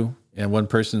interview and one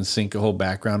person sink a whole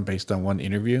background based on one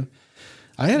interview.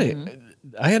 I had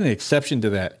an exception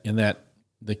to that, in that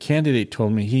the candidate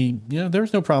told me there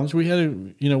was no problems. We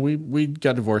had we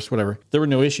got divorced, whatever. There were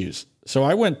no issues. So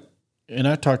I went and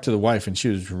I talked to the wife, and she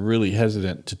was really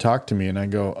hesitant to talk to me. And I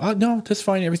go, "Oh, no, that's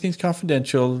fine. Everything's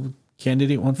confidential.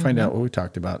 Candidate won't find out what we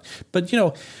talked about." But,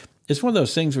 it's one of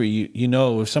those things where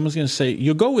if someone's going to say,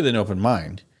 you'll go with an open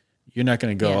mind. You're not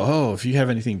going to go, "Oh, if you have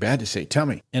anything bad to say, tell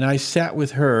me." And I sat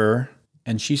with her,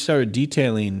 and she started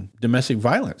detailing domestic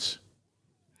violence.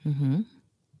 Mm-hmm.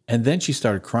 And then she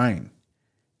started crying.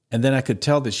 And then I could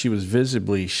tell that she was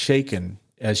visibly shaken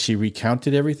as she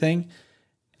recounted everything.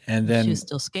 And then she was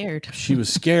still scared. She was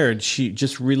scared. She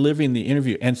just reliving the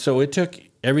interview. And so it took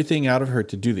everything out of her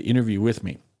to do the interview with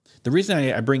me. The reason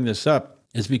I bring this up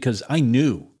is because I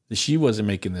knew that she wasn't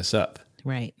making this up.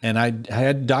 Right. And I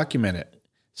had to document it.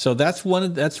 So that's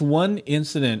one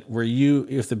incident where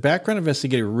if the background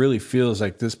investigator really feels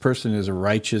like this person is a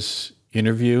righteous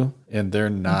interview and they're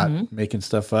not making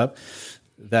stuff up,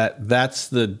 that's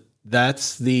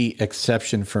the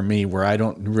exception for me, where I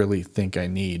don't really think I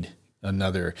need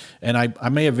another. And I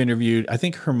may have interviewed, I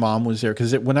think her mom was there,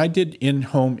 because when I did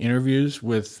in-home interviews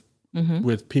with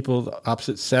people of the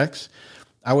opposite sex,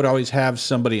 I would always have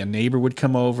a neighbor would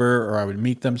come over, or I would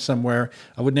meet them somewhere.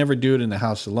 I would never do it in the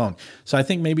house alone. So I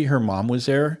think maybe her mom was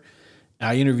there.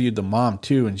 I interviewed the mom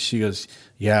too, and she goes,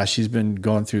 "Yeah, she's been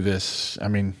going through this. I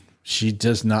mean, she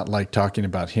does not like talking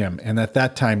about him." And at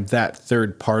that time, that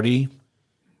third party,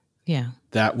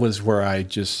 that was where I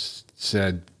just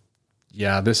said,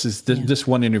 "Yeah, this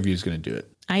one interview is going to do it."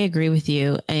 I agree with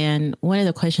you. And one of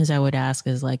the questions I would ask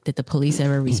is, like, did the police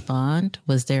ever respond?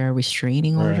 Was there a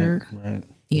restraining order,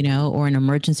 or an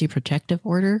emergency protective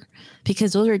order?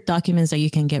 Because those are documents that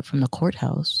you can get from the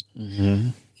courthouse. Mm-hmm.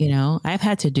 I've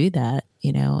had to do that,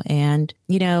 and,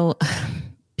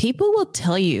 people will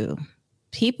tell you,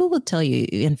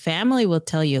 and family will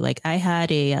tell you, like, I had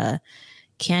a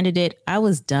candidate, I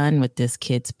was done with this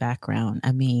kid's background.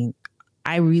 I mean,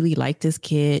 I really liked this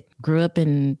kid, grew up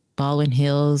in Baldwin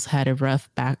Hills, had a rough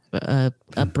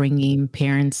upbringing.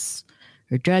 Parents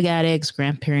are drug addicts,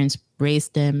 grandparents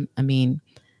raised them. I mean,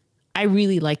 I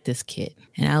really liked this kid.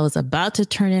 And I was about to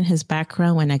turn in his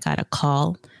background when I got a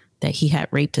call that he had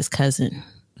raped his cousin,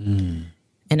 an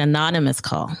anonymous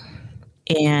call.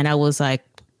 And I was like,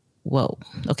 whoa,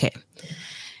 okay.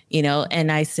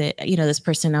 And I said, this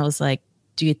person, I was like,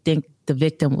 "Do you think the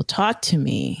victim will talk to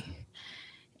me?"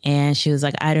 And she was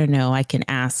like, "I don't know. I can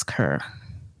ask her."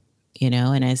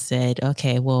 And I said,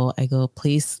 "Okay, well," I go,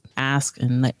 "please ask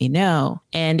and let me know."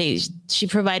 And she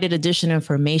provided additional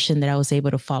information that I was able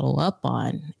to follow up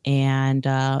on. And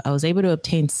I was able to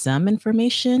obtain some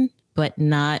information, but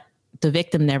the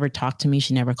victim never talked to me.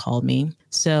 She never called me.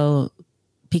 So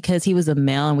because he was a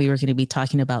male and we were going to be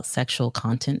talking about sexual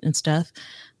content and stuff,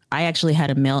 I actually had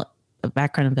a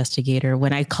background investigator,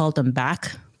 when I called him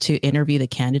back to interview the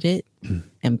candidate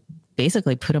and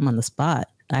basically put him on the spot.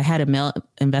 I had a male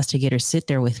investigator sit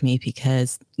there with me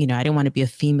because, I didn't want to be a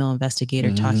female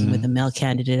investigator talking with a male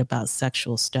candidate about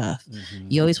sexual stuff.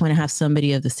 You always want to have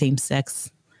somebody of the same sex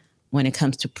when it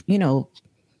comes to,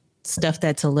 stuff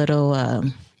that's a little,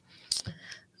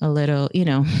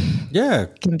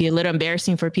 can be a little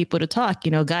embarrassing for people to talk.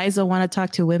 Guys don't want to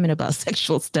talk to women about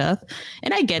sexual stuff.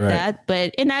 And I get that.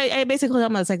 But, I basically told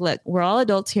them, I was like, "Look, we're all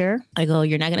adults here." I go,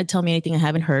 "You're not going to tell me anything I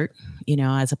haven't heard."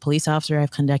 As a police officer,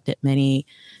 I've conducted many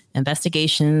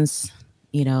investigations,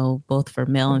 both for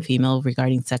male and female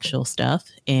regarding sexual stuff.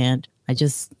 And I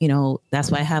just,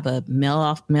 that's why I have a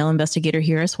male investigator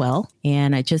here as well.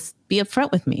 And I just be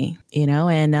upfront with me,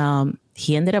 and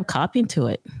he ended up copying to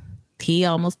it. He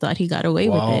almost thought he got away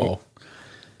with it.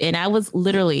 And I was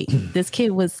literally, this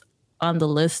kid was on the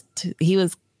list. He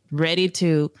was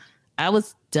I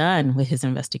was done with his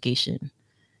investigation.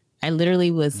 I literally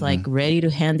was like ready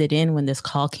to hand it in when this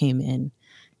call came in.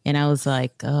 And I was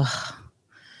like, oh.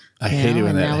 I hate it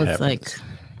when that happens. Like,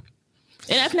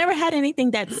 and I've never had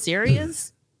anything that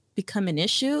serious become an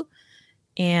issue.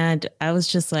 And I was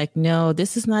just like, no,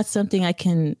 this is not something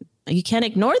you can't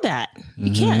ignore that.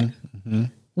 You can't. Mm-hmm.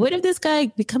 What if this guy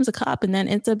becomes a cop and then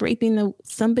ends up raping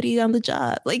somebody on the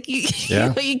job? You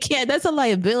can't. That's a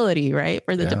liability, right,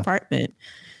 for the department.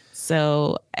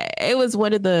 So it was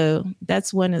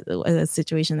that's one of the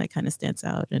situation that kind of stands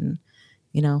out. And,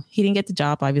 you know, he didn't get the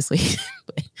job, obviously,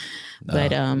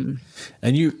 but and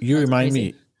you remind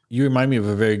crazy. me of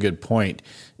a very good point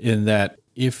in that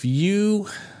if you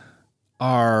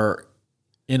are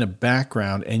in a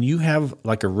background and you have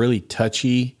like a really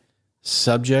touchy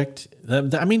subject,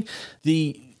 I mean,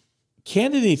 the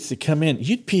candidates that come in,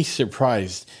 you'd be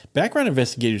surprised. Background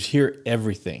investigators hear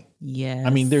everything. Yes. I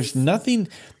mean, there's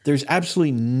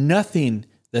absolutely nothing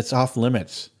that's off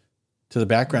limits to the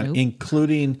background, Nope.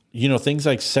 including, you know, things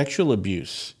like sexual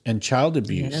abuse and child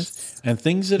abuse Yes. and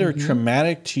things that are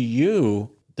traumatic to you.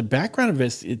 The background of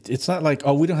it's not like,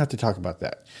 oh, we don't have to talk about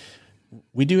that.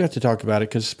 We do have to talk about it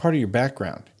because it's part of your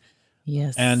background.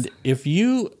 Yes. And if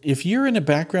you're in a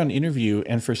background interview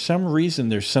and for some reason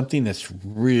there's something that's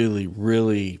really,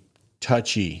 really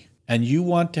touchy and you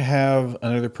want to have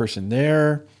another person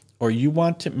there, or you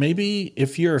want to, maybe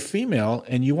if you're a female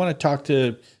and you want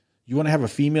to have a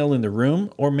female in the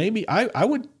room, or maybe I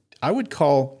would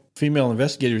call female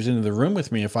investigators into the room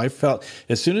with me if I felt,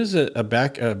 as soon as a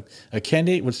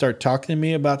candidate would start talking to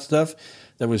me about stuff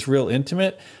that was real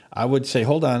intimate, I would say,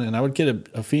 hold on, and I would get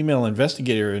a female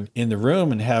investigator in the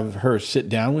room and have her sit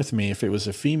down with me if it was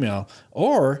a female.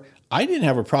 Or I didn't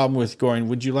have a problem with going,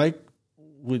 do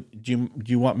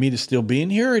you want me to still be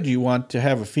in here, or do you want to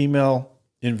have a female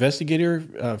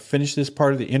investigator finish this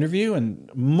part of the interview? And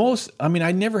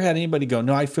I never had anybody go,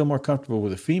 no, I feel more comfortable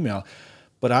with a female,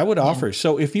 but I would offer.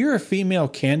 So if you're a female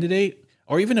candidate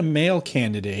or even a male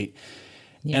candidate,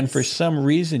 and for some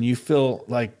reason you feel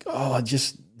like,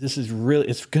 this is really,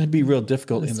 it's going to be real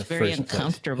difficult in the very first place.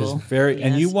 uncomfortable. It's very,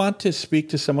 and you want to speak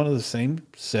to someone of the same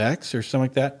sex or something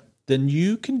like that, then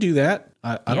you can do that.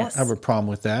 I don't have a problem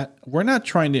with that. We're not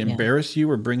trying to embarrass you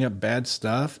or bring up bad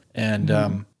stuff.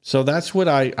 And so that's what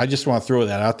I just want to throw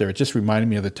that out there. It just reminded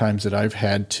me of the times that I've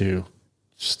had to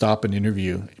stop an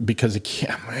interview because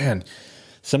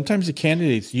sometimes the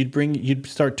candidates, you'd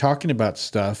start talking about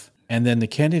stuff, and then the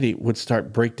candidate would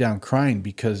start break down crying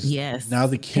because now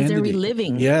the candidate, they're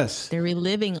reliving. Yes. They're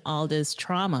reliving all this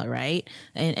trauma, right?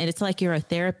 And it's like you're a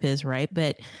therapist, right?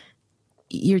 But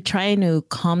you're trying to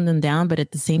calm them down, but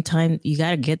at the same time, you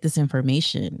got to get this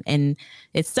information. And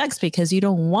it sucks because you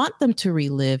don't want them to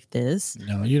relive this.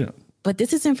 No, you don't. But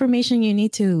this is information you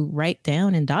need to write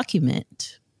down and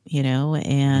document, you know?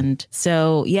 And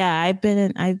so, yeah, I've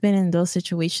been in those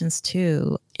situations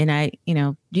too. And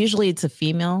usually it's a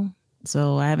female.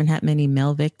 So I haven't had many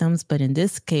male victims, but in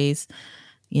this case,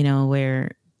 you know,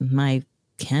 where my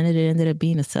candidate ended up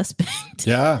being a suspect.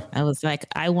 Yeah. I was like,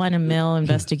 I want a male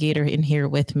investigator in here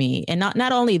with me. And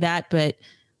not only that, but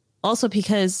also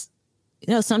because,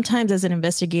 you know, sometimes as an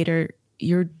investigator,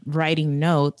 you're writing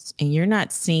notes and you're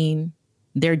not seeing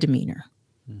their demeanor.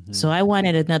 Mm-hmm. So I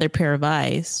wanted another pair of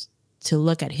eyes to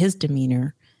look at his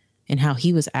demeanor and how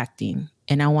he was acting.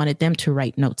 And I wanted them to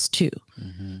write notes too,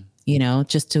 you know,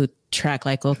 just to track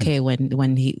like, okay,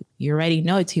 when you're writing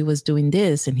notes, he was doing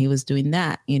this and he was doing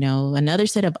that, you know. Another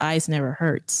set of eyes never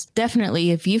hurts.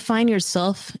 Definitely, if you find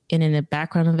yourself in a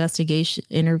background investigation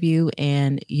interview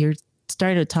and you're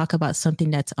starting to talk about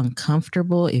something that's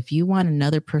uncomfortable, if you want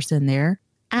another person there,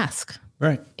 ask.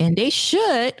 Right. And they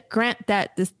should grant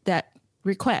that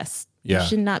request. Yeah. It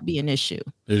should not be an issue.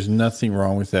 There's nothing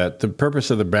wrong with that. The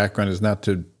purpose of the background is not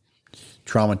to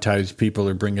traumatize people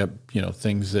or bring up, you know,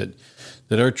 things that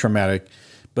are traumatic.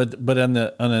 But on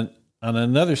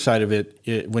another side of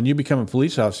it, when you become a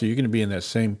police officer, you're going to be in that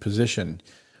same position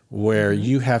where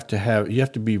you have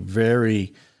to be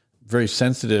very, very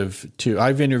sensitive to.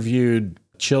 I've interviewed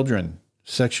children,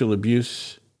 sexual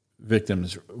abuse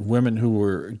victims, women who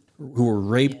were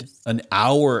raped an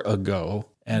hour ago.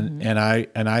 And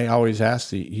I always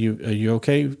ask are you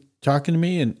okay talking to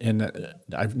me? And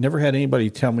I've never had anybody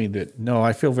tell me that,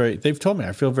 no, they've told me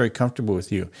I feel very comfortable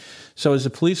with you. So as a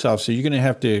police officer, you're going to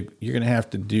have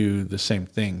to do the same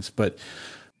things. But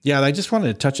yeah, I just wanted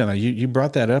to touch on that. You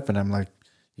brought that up and I'm like,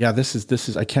 yeah, this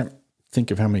is, I can't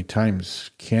think of how many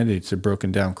times candidates have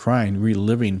broken down crying,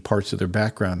 reliving parts of their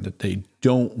background that they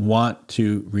don't want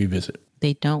to revisit.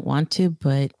 They don't want to,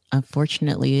 but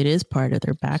unfortunately it is part of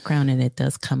their background and it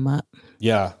does come up.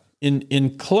 Yeah.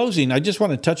 In closing, I just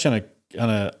want to touch on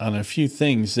a few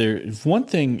things. One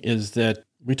thing is that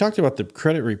we talked about the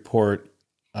credit report,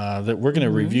 that we're going to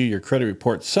review your credit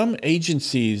report. Some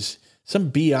agencies, some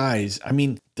BIs, I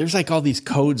mean, there's like all these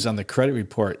codes on the credit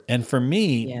report. And for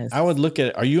me, I would look at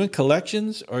it, are you in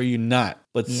collections or are you not?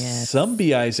 But some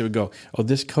BIs, they would go, oh,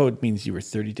 this code means you were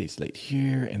 30 days late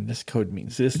here, and this code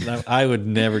means this. And I would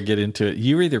never get into it.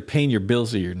 You're either paying your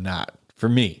bills or you're not, for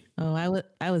me. Oh,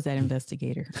 I was that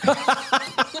investigator.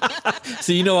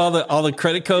 So you know all the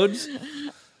credit codes?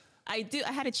 I do.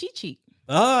 I had a cheat sheet.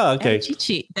 Oh, okay. Cheat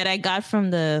sheet that I got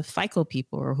from the FICO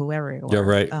people or whoever it was. Yeah,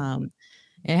 right.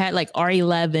 It had like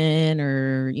R11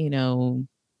 or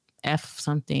F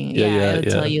something. Yeah,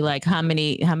 it'll tell you like how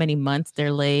many months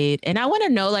they're late. And I want to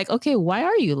know like, okay, why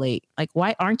are you late? Like,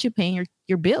 why aren't you paying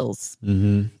your bills?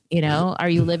 Are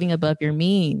you living above your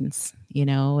means?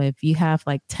 If you have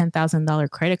like $10,000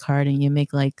 credit card and you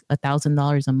make like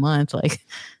 $1,000 a month, like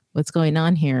what's going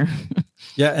on here?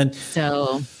 Yeah. And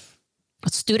so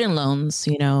student loans,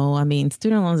 student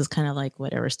loans is kind of like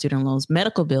whatever. Student loans,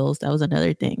 medical bills, that was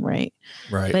another thing, right?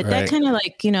 Right. But that kind of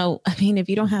like, if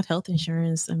you don't have health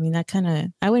insurance, that kind of,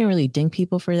 I wouldn't really ding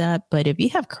people for that. But if you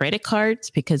have credit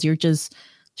cards because you're just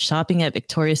shopping at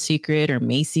Victoria's Secret or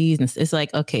Macy's, and it's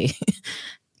like, okay,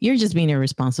 you're just being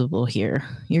irresponsible here.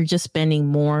 You're just spending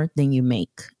more than you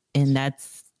make. And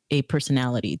that's a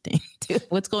personality thing too.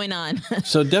 What's going on?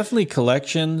 So definitely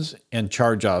collections and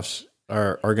charge-offs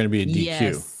are going to be a DQ.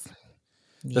 Yes.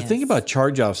 The thing about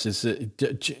charge-offs is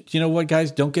that, you know what,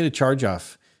 guys, don't get a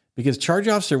charge-off, because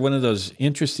charge-offs are one of those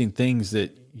interesting things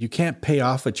that you can't pay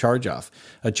off a charge-off.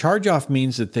 A charge-off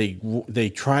means that they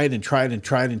tried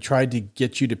to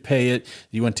get you to pay it.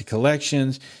 You went to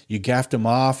collections, you gaffed them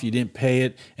off, you didn't pay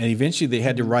it, and eventually they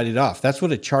had to write it off. That's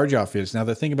what a charge-off is. Now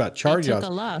the thing about charge-offs, they took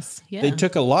a loss. Yeah. They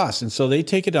took a loss, and so they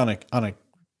take it on a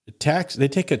tax. They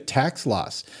take a tax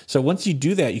loss. So once you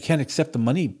do that, you can't accept the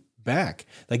money back.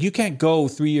 Like, you can't go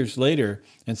 3 years later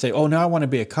and say, oh, now I want to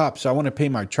be a cop, so I want to pay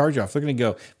my charge off. They're going to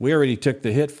go, we already took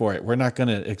the hit for it. We're not going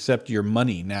to accept your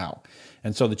money now.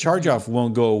 And so the charge off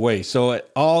won't go away. So at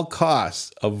all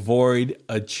costs, avoid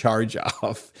a charge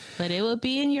off. But it will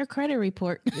be in your credit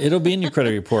report. It'll be in your credit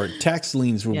report. Tax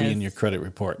liens will be in your credit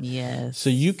report. Yes.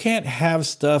 So you can't have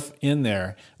stuff in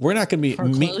there. We're not going to be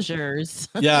foreclosures.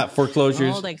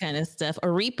 Foreclosures. All that kind of stuff.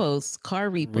 Or repos, car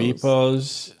repos.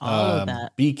 Repos. All of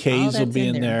that. BKs will be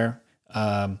in there.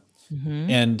 And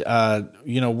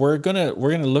we're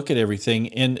gonna look at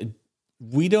everything, and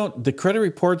the credit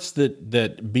reports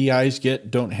that BIs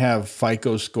get don't have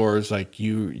FICO scores like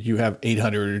you have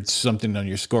 800 or something on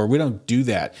your score. We don't do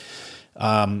that.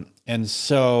 And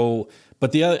so,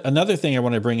 but another thing I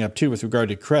want to bring up too with regard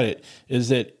to credit is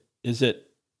that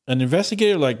an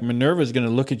investigator like Minerva is going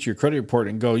to look at your credit report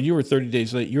and go, you were 30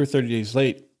 days late. You were 30 days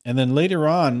late. And then later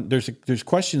on, there's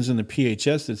questions in the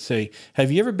PHS that say,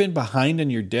 have you ever been behind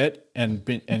on your debt and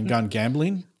gone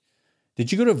gambling? Did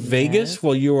you go to Vegas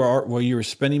while you were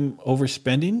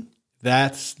overspending?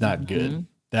 That's not good.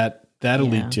 That'll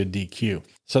lead to a DQ.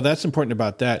 So that's important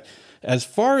about that. As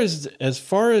far as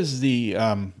the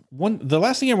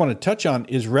last thing I want to touch on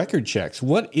is record checks.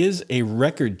 What is a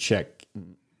record check,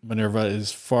 Minerva?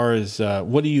 As far as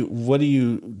what do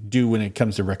you do when it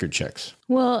comes to record checks?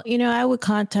 Well, I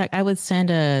would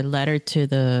send a letter to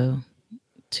the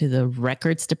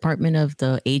records department of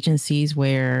the agencies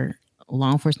where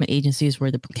law enforcement agencies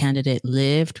where the candidate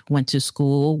lived, went to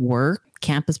school, worked,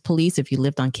 campus police if you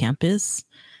lived on campus.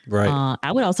 Right.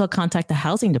 I would also contact the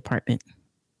housing department.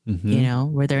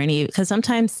 Were there any, because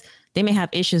sometimes they may have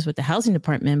issues with the housing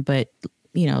department, but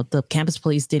the campus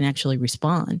police didn't actually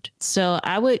respond. So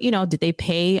I would, did they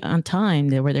pay on time?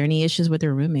 Were there any issues with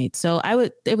their roommates? So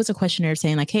it was a questionnaire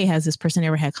saying like, hey, has this person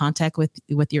ever had contact with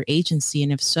your agency?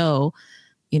 And if so,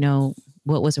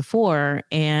 what was it for?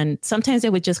 And sometimes they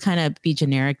would just kind of be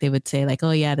generic. They would say like, oh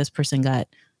yeah, this person got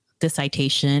this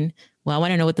citation. Well, I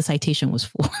want to know what the citation was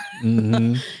for,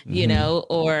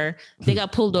 or they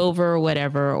got pulled over or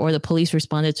whatever, or the police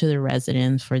responded to the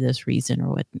residence for this reason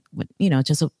or what,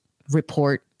 just a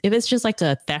report. If it's just like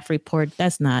a theft report,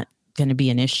 that's not going to be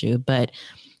an issue. But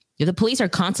if the police are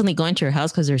constantly going to your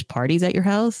house because there's parties at your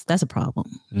house, that's a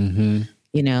problem.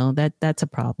 That's a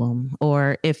problem.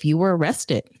 Or if you were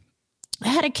arrested. I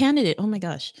had a candidate. Oh my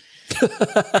gosh. I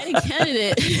had a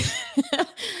candidate.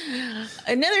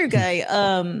 Another guy.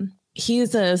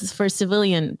 He's for a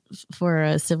civilian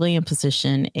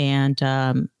position.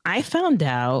 And I found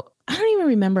out, I don't even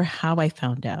remember how I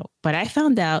found out, but I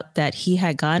found out that he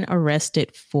had gotten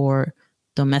arrested for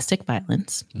domestic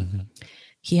violence.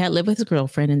 He had lived with his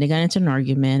girlfriend and they got into an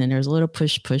argument and there was a little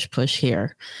push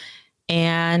here.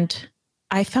 And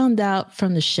I found out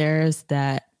from the sheriffs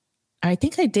that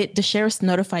the sheriffs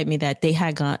notified me that they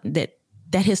had that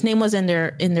his name was in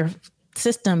their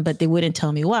system, but they wouldn't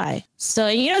tell me why. So,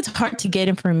 it's hard to get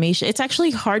information. It's actually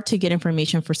hard to get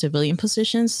information for civilian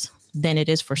positions than it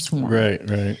is for sworn.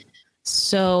 Right.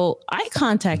 So I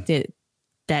contacted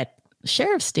that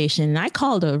sheriff's station, and I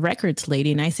called a records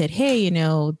lady and I said, hey,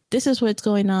 this is what's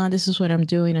going on. This is what I'm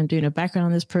doing. I'm doing a background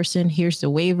on this person. Here's the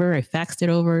waiver. I faxed it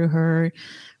over to her,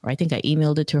 or I think I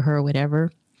emailed it to her or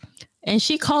whatever. And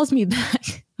she calls me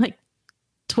back like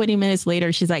 20 minutes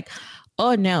later. She's like,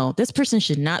 oh no, this person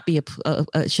should not be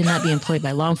employed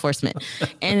by law enforcement.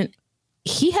 And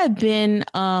he had been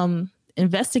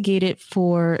investigated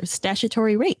for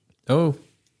statutory rape. Oh.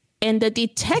 And the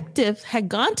detective had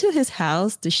gone to his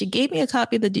house. She gave me a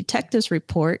copy of the detective's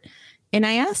report. And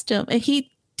I asked him, and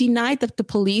he denied that the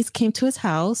police came to his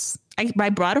house. I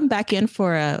brought him back in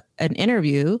for an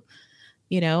interview,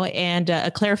 and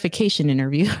a clarification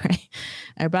interview, right?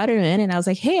 I brought him in and I was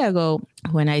like, hey, I go,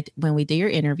 when we did your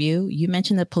interview, you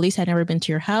mentioned that police had never been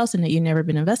to your house and that you'd never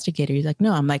been investigated. He's like,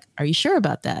 no. I'm like, are you sure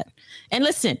about that? And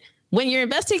listen, when your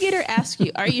investigator asks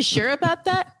you, are you sure about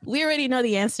that? We already know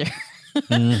the answer.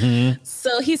 Mm-hmm.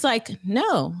 So he's like,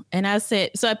 no. And I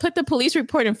said, so I put the police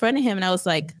report in front of him and I was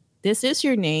like, this is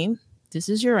your name. This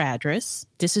is your address.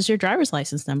 This is your driver's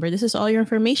license number. This is all your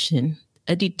information.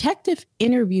 A detective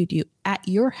interviewed you at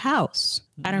your house.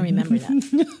 I don't remember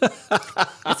that.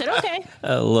 I said, okay.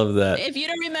 I love that. If you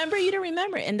don't remember, you don't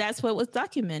remember. And that's what was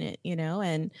documented,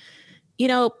 and,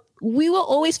 we will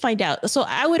always find out. So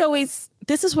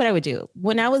this is what I would do.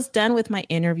 When I was done with my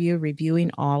interview,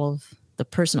 reviewing all of the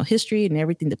personal history and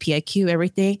everything, the PIQ,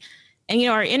 everything. And,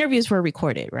 our interviews were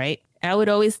recorded, right? I would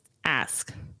always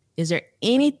ask, is there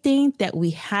anything that we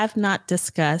have not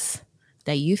discussed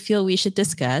that you feel we should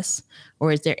discuss?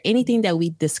 Or is there anything that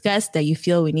we discussed that you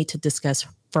feel we need to discuss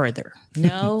further?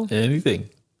 No. Anything.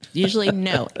 Usually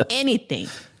no. Anything.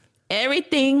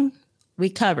 Everything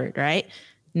we covered, right?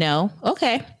 No.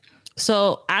 Okay.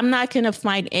 So I'm not going to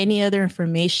find any other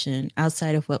information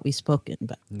outside of what we've spoken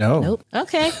about. No. Nope.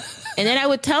 Okay. And then I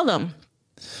would tell them,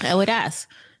 I would ask,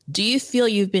 do you feel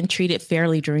you've been treated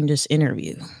fairly during this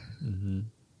interview? Mm-hmm.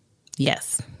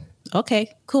 Yes.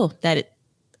 Okay, cool.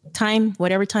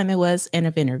 Whatever time it was, end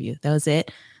of interview. That was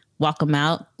it. Walk them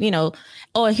out.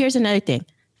 Oh, and here's another thing.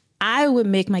 I would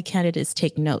make my candidates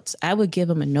take notes. I would give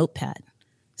them a notepad.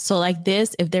 So like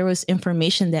this, if there was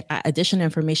additional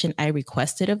information I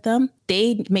requested of them,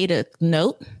 they made a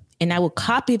note and I would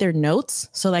copy their notes.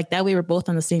 So like that way we're both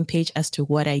on the same page as to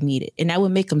what I needed. And I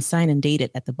would make them sign and date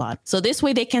it at the bottom. So this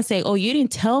way they can say, oh, you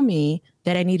didn't tell me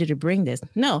that I needed to bring this.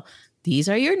 No, these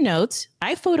are your notes.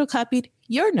 I photocopied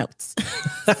your notes.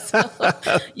 So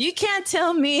you can't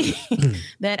tell me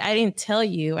that I didn't tell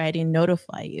you, I didn't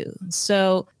notify you.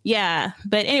 So yeah,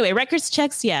 but anyway, records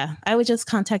checks. Yeah, I would just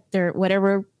contact their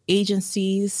whatever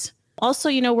agencies. Also,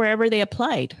 wherever they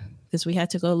applied, because we had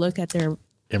to go look at their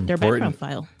background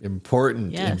file.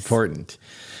 Important. Yes. Important.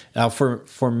 Now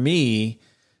for me,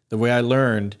 the way I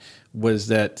learned was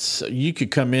that you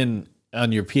could come in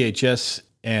on your PHS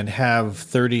and have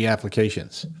 30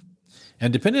 applications.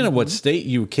 And depending on what state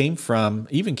you came from,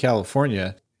 even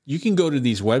California, you can go to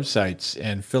these websites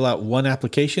and fill out one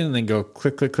application and then go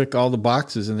click all the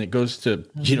boxes. And it goes to,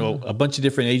 a bunch of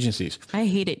different agencies. I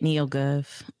hated NeoGov.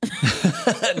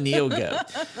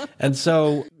 NeoGov. And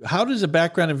so how does a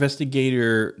background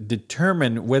investigator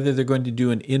determine whether they're going to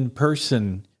do an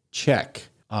in-person check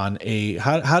on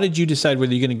how did you decide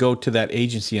whether you're going to go to that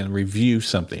agency and review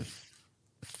something?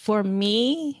 For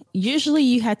me, usually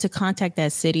you had to contact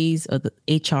that city's or the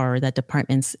HR, that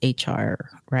department's HR,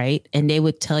 right? And they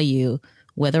would tell you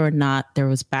whether or not there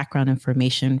was background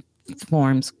information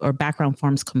forms or background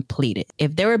forms completed.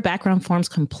 If there were background forms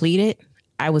completed,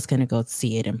 I was going to go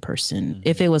see it in person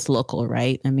if it was local,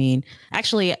 right? I mean,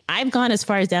 actually, I've gone as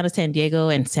far as down to San Diego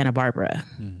and Santa Barbara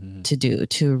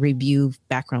to review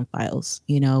background files.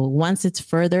 Once it's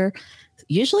further,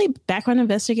 usually background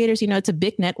investigators, it's a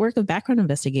big network of background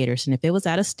investigators. And if it was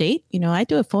out of state, I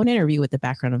do a phone interview with the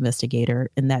background investigator,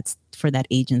 and that's for that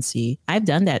agency. I've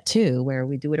done that too, where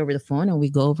we do it over the phone and we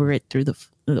go over it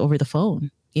over the phone.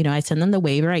 I send them the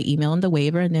waiver, I email them the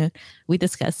waiver, and then we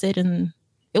discuss it. And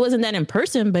it wasn't done in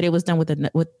person, but it was done with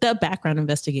the background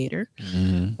investigator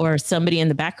or somebody in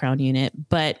the background unit.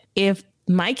 But if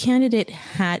my candidate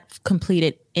had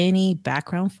completed any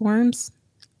background forms,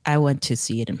 I want to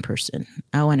see it in person.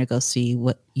 I want to go see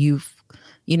what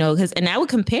and I would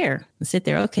compare and sit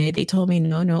there. Okay, they told me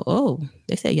no. Oh,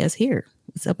 they said yes here.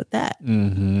 What's up with that?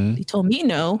 Mm-hmm. They told me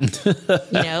no.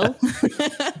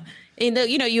 And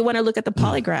you want to look at the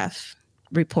polygraph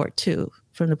report too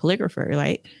from the polygrapher,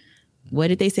 right? What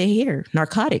did they say here?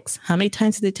 Narcotics. How many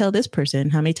times did they tell this person?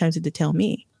 How many times did they tell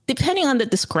me? Depending on the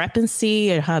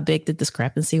discrepancy or how big the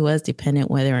discrepancy was, depending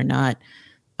whether or not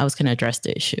I was going to address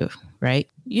the issue, right?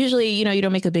 Usually, you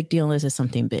don't make a big deal unless it's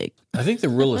something big. I think the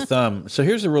rule of thumb. So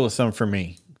here's the rule of thumb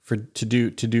for to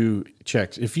do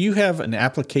checks. If you have an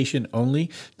application only,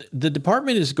 the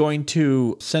department is going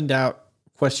to send out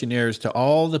questionnaires to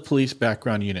all the police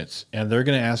background units, and they're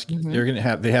going to ask.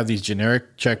 They have these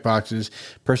generic check boxes.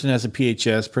 Person has a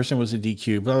PHS. Person was a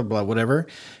DQ. Blah blah blah. Whatever,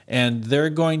 and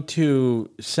they're going to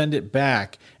send it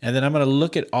back, and then I'm going to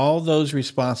look at all those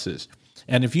responses.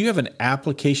 And if you have an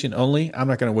application only, I'm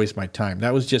not going to waste my time.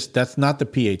 That's not the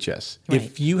PHS. Right.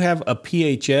 If you have a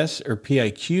PHS or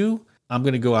PIQ, I'm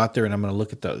going to go out there and I'm going to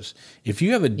look at those. If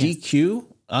you have a DQ,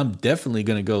 I'm definitely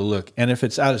going to go look. And if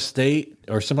it's out of state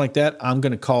or something like that, I'm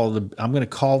going to call them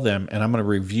and I'm going to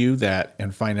review that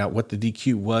and find out what the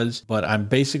DQ was. But I'm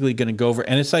basically going to go over,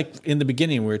 and it's like in the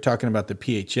beginning, we were talking about the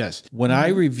PHS. When I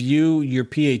review your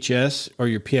PHS or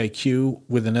your PIQ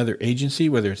with another agency,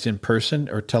 whether it's in person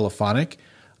or telephonic,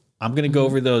 I'm going to go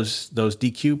over those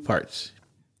DQ parts.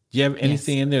 Do you have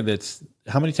anything in there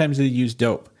how many times did they use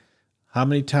dope? How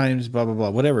many times, blah, blah, blah,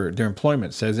 whatever their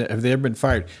employment says, have they ever been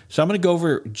fired? So I'm going to go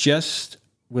over just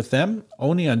with them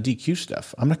only on DQ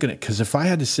stuff. I'm not going to, because if I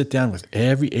had to sit down with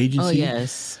every agency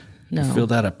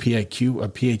filled out a PIQ, a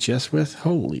PHS with,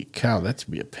 holy cow, that'd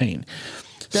be a pain.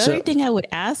 The other thing I would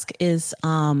ask is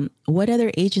what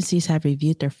other agencies have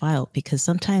reviewed their file? Because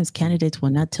sometimes candidates will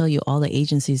not tell you all the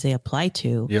agencies they apply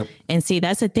to. Yep. And see,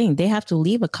 that's the thing. They have to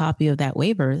leave a copy of that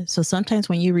waiver. So sometimes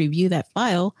when you review that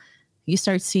file, you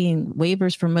start seeing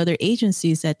waivers from other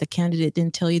agencies that the candidate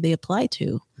didn't tell you they applied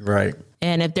to. Right.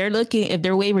 And if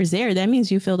their waiver's there, that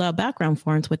means you filled out background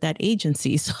forms with that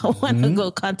agency. So I want to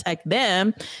go contact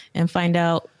them and find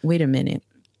out, wait a minute,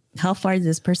 how far did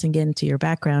this person get into your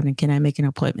background? And can I make an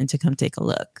appointment to come take a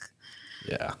look?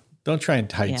 Yeah. Don't try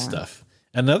and hide stuff.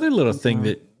 Another little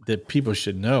thing that people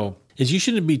should know is you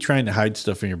shouldn't be trying to hide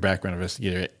stuff in your background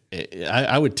investigator.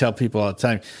 I would tell people all the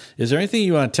time, is there anything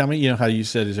you want to tell me? You know how you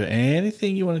said, is there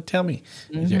anything you want to tell me?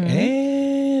 Is there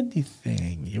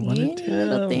anything you want to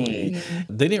tell me?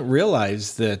 They didn't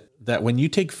realize that when you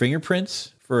take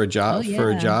fingerprints for a job,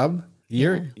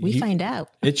 we find out.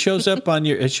 It shows up on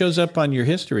your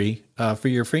history for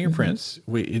your fingerprints.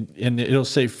 And it'll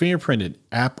say fingerprinted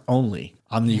app only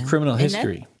on the criminal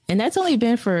history. And that's only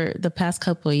been for the past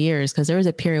couple of years, because there was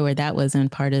a period where that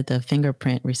wasn't part of the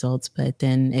fingerprint results, but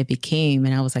then it became,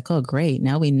 and I was like, oh, great.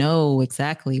 Now we know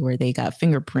exactly where they got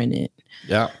fingerprinted.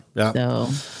 Yeah. Yeah. So,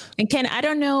 and Ken, I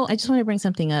don't know. I just want to bring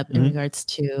something up in regards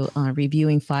to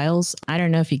reviewing files. I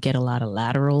don't know if you get a lot of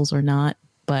laterals or not,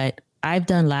 but I've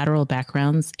done lateral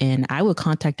backgrounds, and I would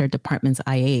contact our department's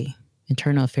IA,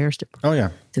 Internal Affairs Department. Oh,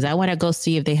 yeah. Because I want to go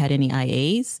see if they had any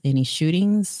IAs, any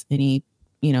shootings, any,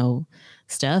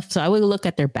 stuff. So I would look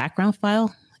at their background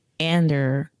file and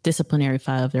their disciplinary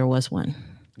file if there was one.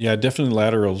 Yeah, definitely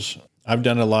laterals. I've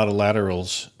done a lot of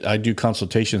laterals. I do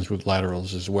consultations with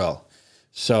laterals as well.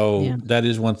 So that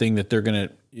is one thing that they're going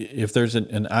to, if there's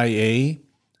an IA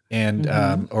and,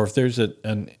 or if there's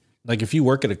like if you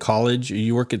work at a college or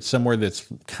you work at somewhere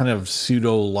that's kind of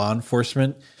pseudo law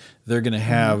enforcement, they're going to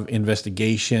have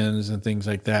investigations and things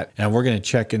like that. And we're going to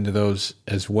check into those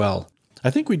as well. I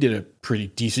think we did a pretty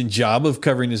decent job of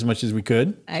covering as much as we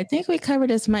could. I think we covered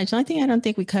as much. The only thing I don't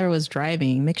think we covered was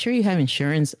driving. Make sure you have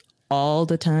insurance all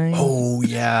the time. Oh,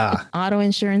 yeah. Auto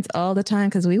insurance all the time,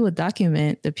 because we would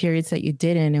document the periods that you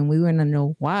didn't, and we want to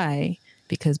know why.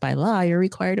 Because by law, you're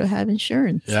required to have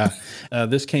insurance. Yeah.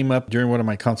 This came up during one of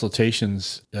my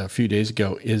consultations a few days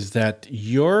ago, is that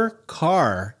your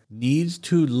car needs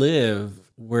to live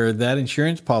where that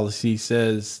insurance policy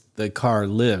says the car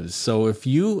lives. So if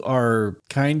you are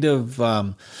kind of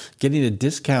getting a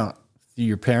discount through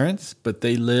your parents, but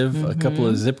they live a couple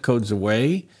of zip codes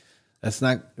away, that's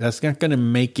not going to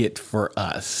make it for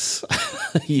us.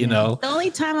 you know, the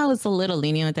only time I was a little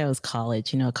lenient with that was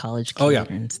college. College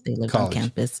students, they lived on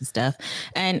campus and stuff.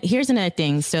 And here's another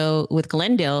thing. So with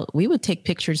Glendale, we would take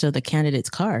pictures of the candidates'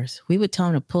 cars. We would tell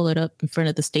them to pull it up in front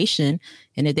of the station,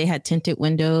 and if they had tinted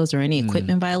windows or any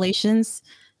equipment violations,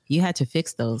 you had to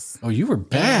fix those. Oh, you were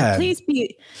bad. Please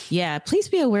be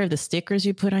aware of the stickers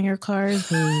you put on your cars.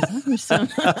 There's some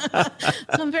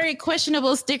very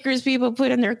questionable stickers people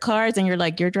put on their cars, and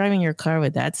you're driving your car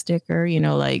with that sticker.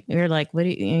 You're like, what?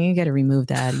 You got to remove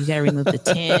that. You got to remove the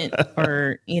tint,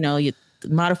 or you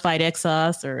modified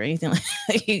exhaust or anything like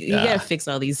that. You got to fix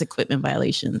all these equipment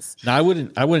violations. No, I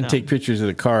wouldn't take pictures of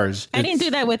the cars. I didn't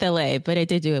do that with LA, but I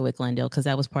did do it with Glendale because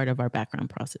that was part of our background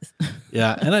process.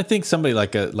 Yeah, and I think somebody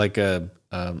like a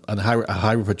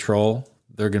highway patrol,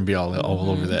 they're going to be all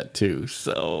over that too.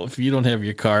 So if you don't have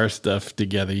your car stuff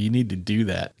together, you need to do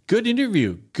that. Good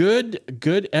interview, good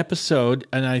episode,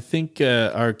 and I think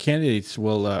our candidates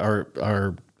will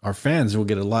our fans will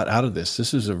get a lot out of this.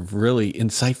 This is a really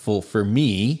insightful for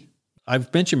me.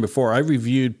 I've mentioned before, I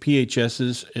reviewed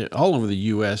PHSs all over the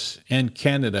US and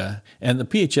Canada, and the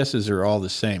PHSs are all the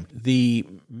same. The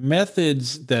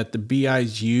methods that the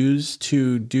BIs use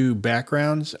to do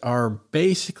backgrounds are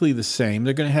basically the same.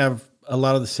 They're going to have a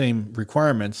lot of the same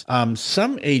requirements.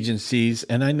 Some agencies,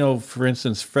 and I know, for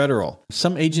instance, federal,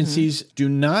 some agencies do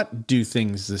not do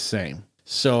things the same.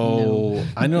 So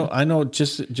I know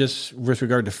just with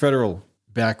regard to federal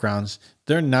backgrounds,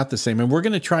 they're not the same. And we're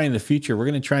going to try in the future, we're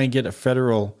going to try and get a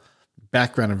federal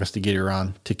background investigator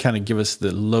on to kind of give us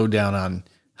the lowdown on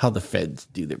how the feds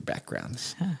do their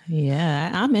backgrounds.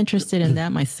 Yeah, I'm interested in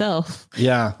that myself.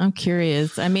 Yeah. I'm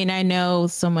curious. I mean, I know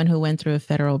someone who went through a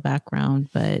federal background,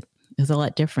 but it's a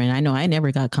lot different. I know I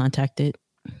never got contacted.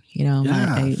 You know,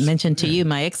 I mentioned to you,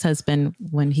 my ex-husband,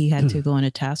 when he had to go on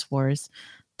a task force,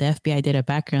 the FBI did a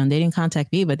background. They didn't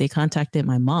contact me, but they contacted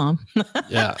my mom.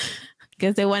 Yeah.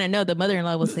 Because they want to know. The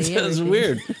mother-in-law will say, That's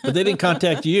weird, but they didn't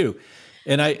contact you.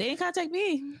 And they didn't contact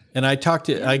me. And I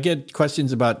get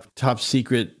questions about top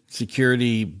secret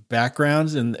security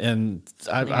backgrounds. And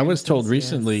I was told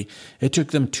recently it took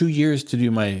them 2 years to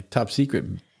do my top secret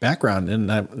background. And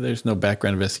there's no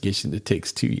background investigation that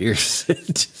takes 2 years. It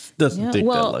just doesn't take that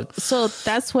long. So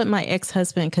that's what my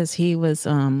ex-husband, because he was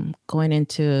going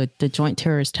into the Joint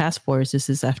Terrorist Task Force. This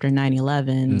is after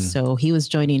 9/11. So he was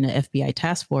joining the FBI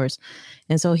task force.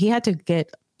 And so he had to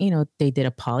get, they did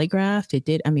a polygraph. They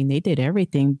did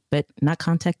everything, but not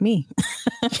contact me.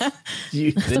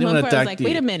 They didn't want to talk to you. I was like,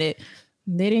 wait a minute.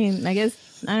 They didn't, I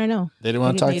guess, I don't know. They didn't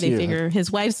want to talk to you. They figure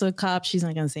his wife's a cop. She's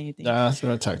not going to say anything. No, that's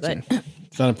not talk to you.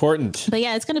 It's not important. But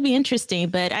yeah, it's going to be interesting.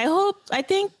 But I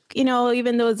think,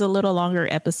 even though it's a little longer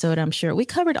episode, I'm sure we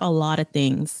covered a lot of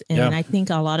things. And I think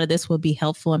a lot of this will be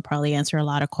helpful and probably answer a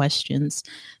lot of questions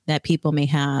that people may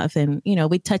have. And,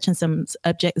 we touch on some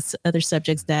other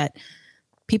subjects that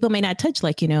people may not touch,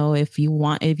 like, if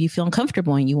you feel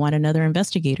uncomfortable and you want another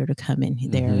investigator to come in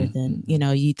there, then,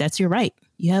 that's your right.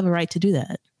 You have a right to do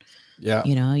that. Yeah.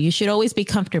 You should always be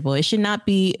comfortable. It should not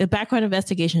be a background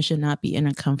investigation should not be in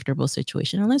a comfortable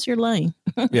situation unless you're lying.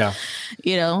 Yeah.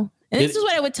 And this is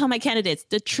what I would tell my candidates.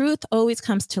 The truth always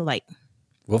comes to light.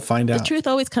 We'll find out. The truth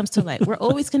always comes to light. We're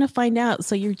always going to find out.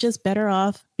 So you're just better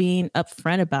off being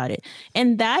upfront about it.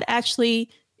 And that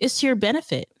actually is to your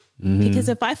benefit. Because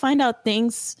if I find out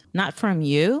things not from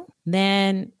you,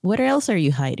 then what else are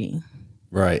you hiding?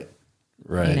 Right.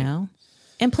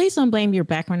 And please don't blame your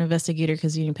background investigator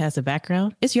because you didn't pass a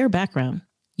background. It's your background.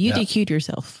 You DQ'd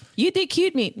yourself. You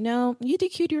DQ'd me. No, you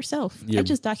DQ'd yourself. I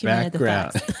just documented the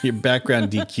facts. Your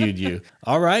background DQ'd you.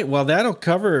 All right. Well, that'll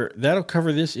cover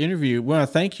this interview. Well,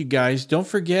 thank you guys. Don't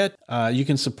forget, you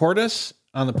can support us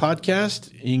on the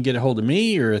podcast. You can get a hold of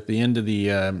me, or at the end of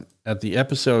the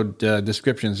episode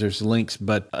descriptions, there's links.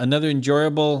 But another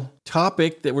enjoyable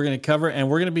topic that we're going to cover, and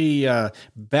we're going to be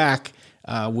back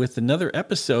with another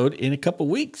episode in a couple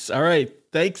weeks. All right.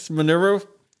 Thanks, Minerva.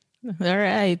 All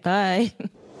right. Bye.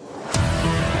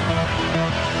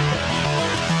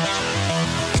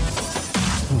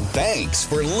 Thanks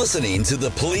for listening to the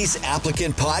Police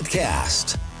Applicant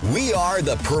Podcast. We are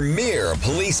the premier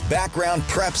police background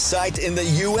prep site in the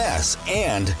U.S.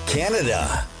 and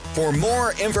Canada. For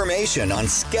more information on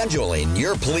scheduling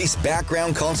your police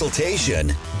background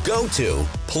consultation, go to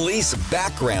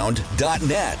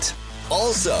policebackground.net.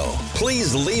 Also,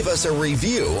 please leave us a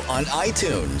review on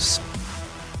iTunes.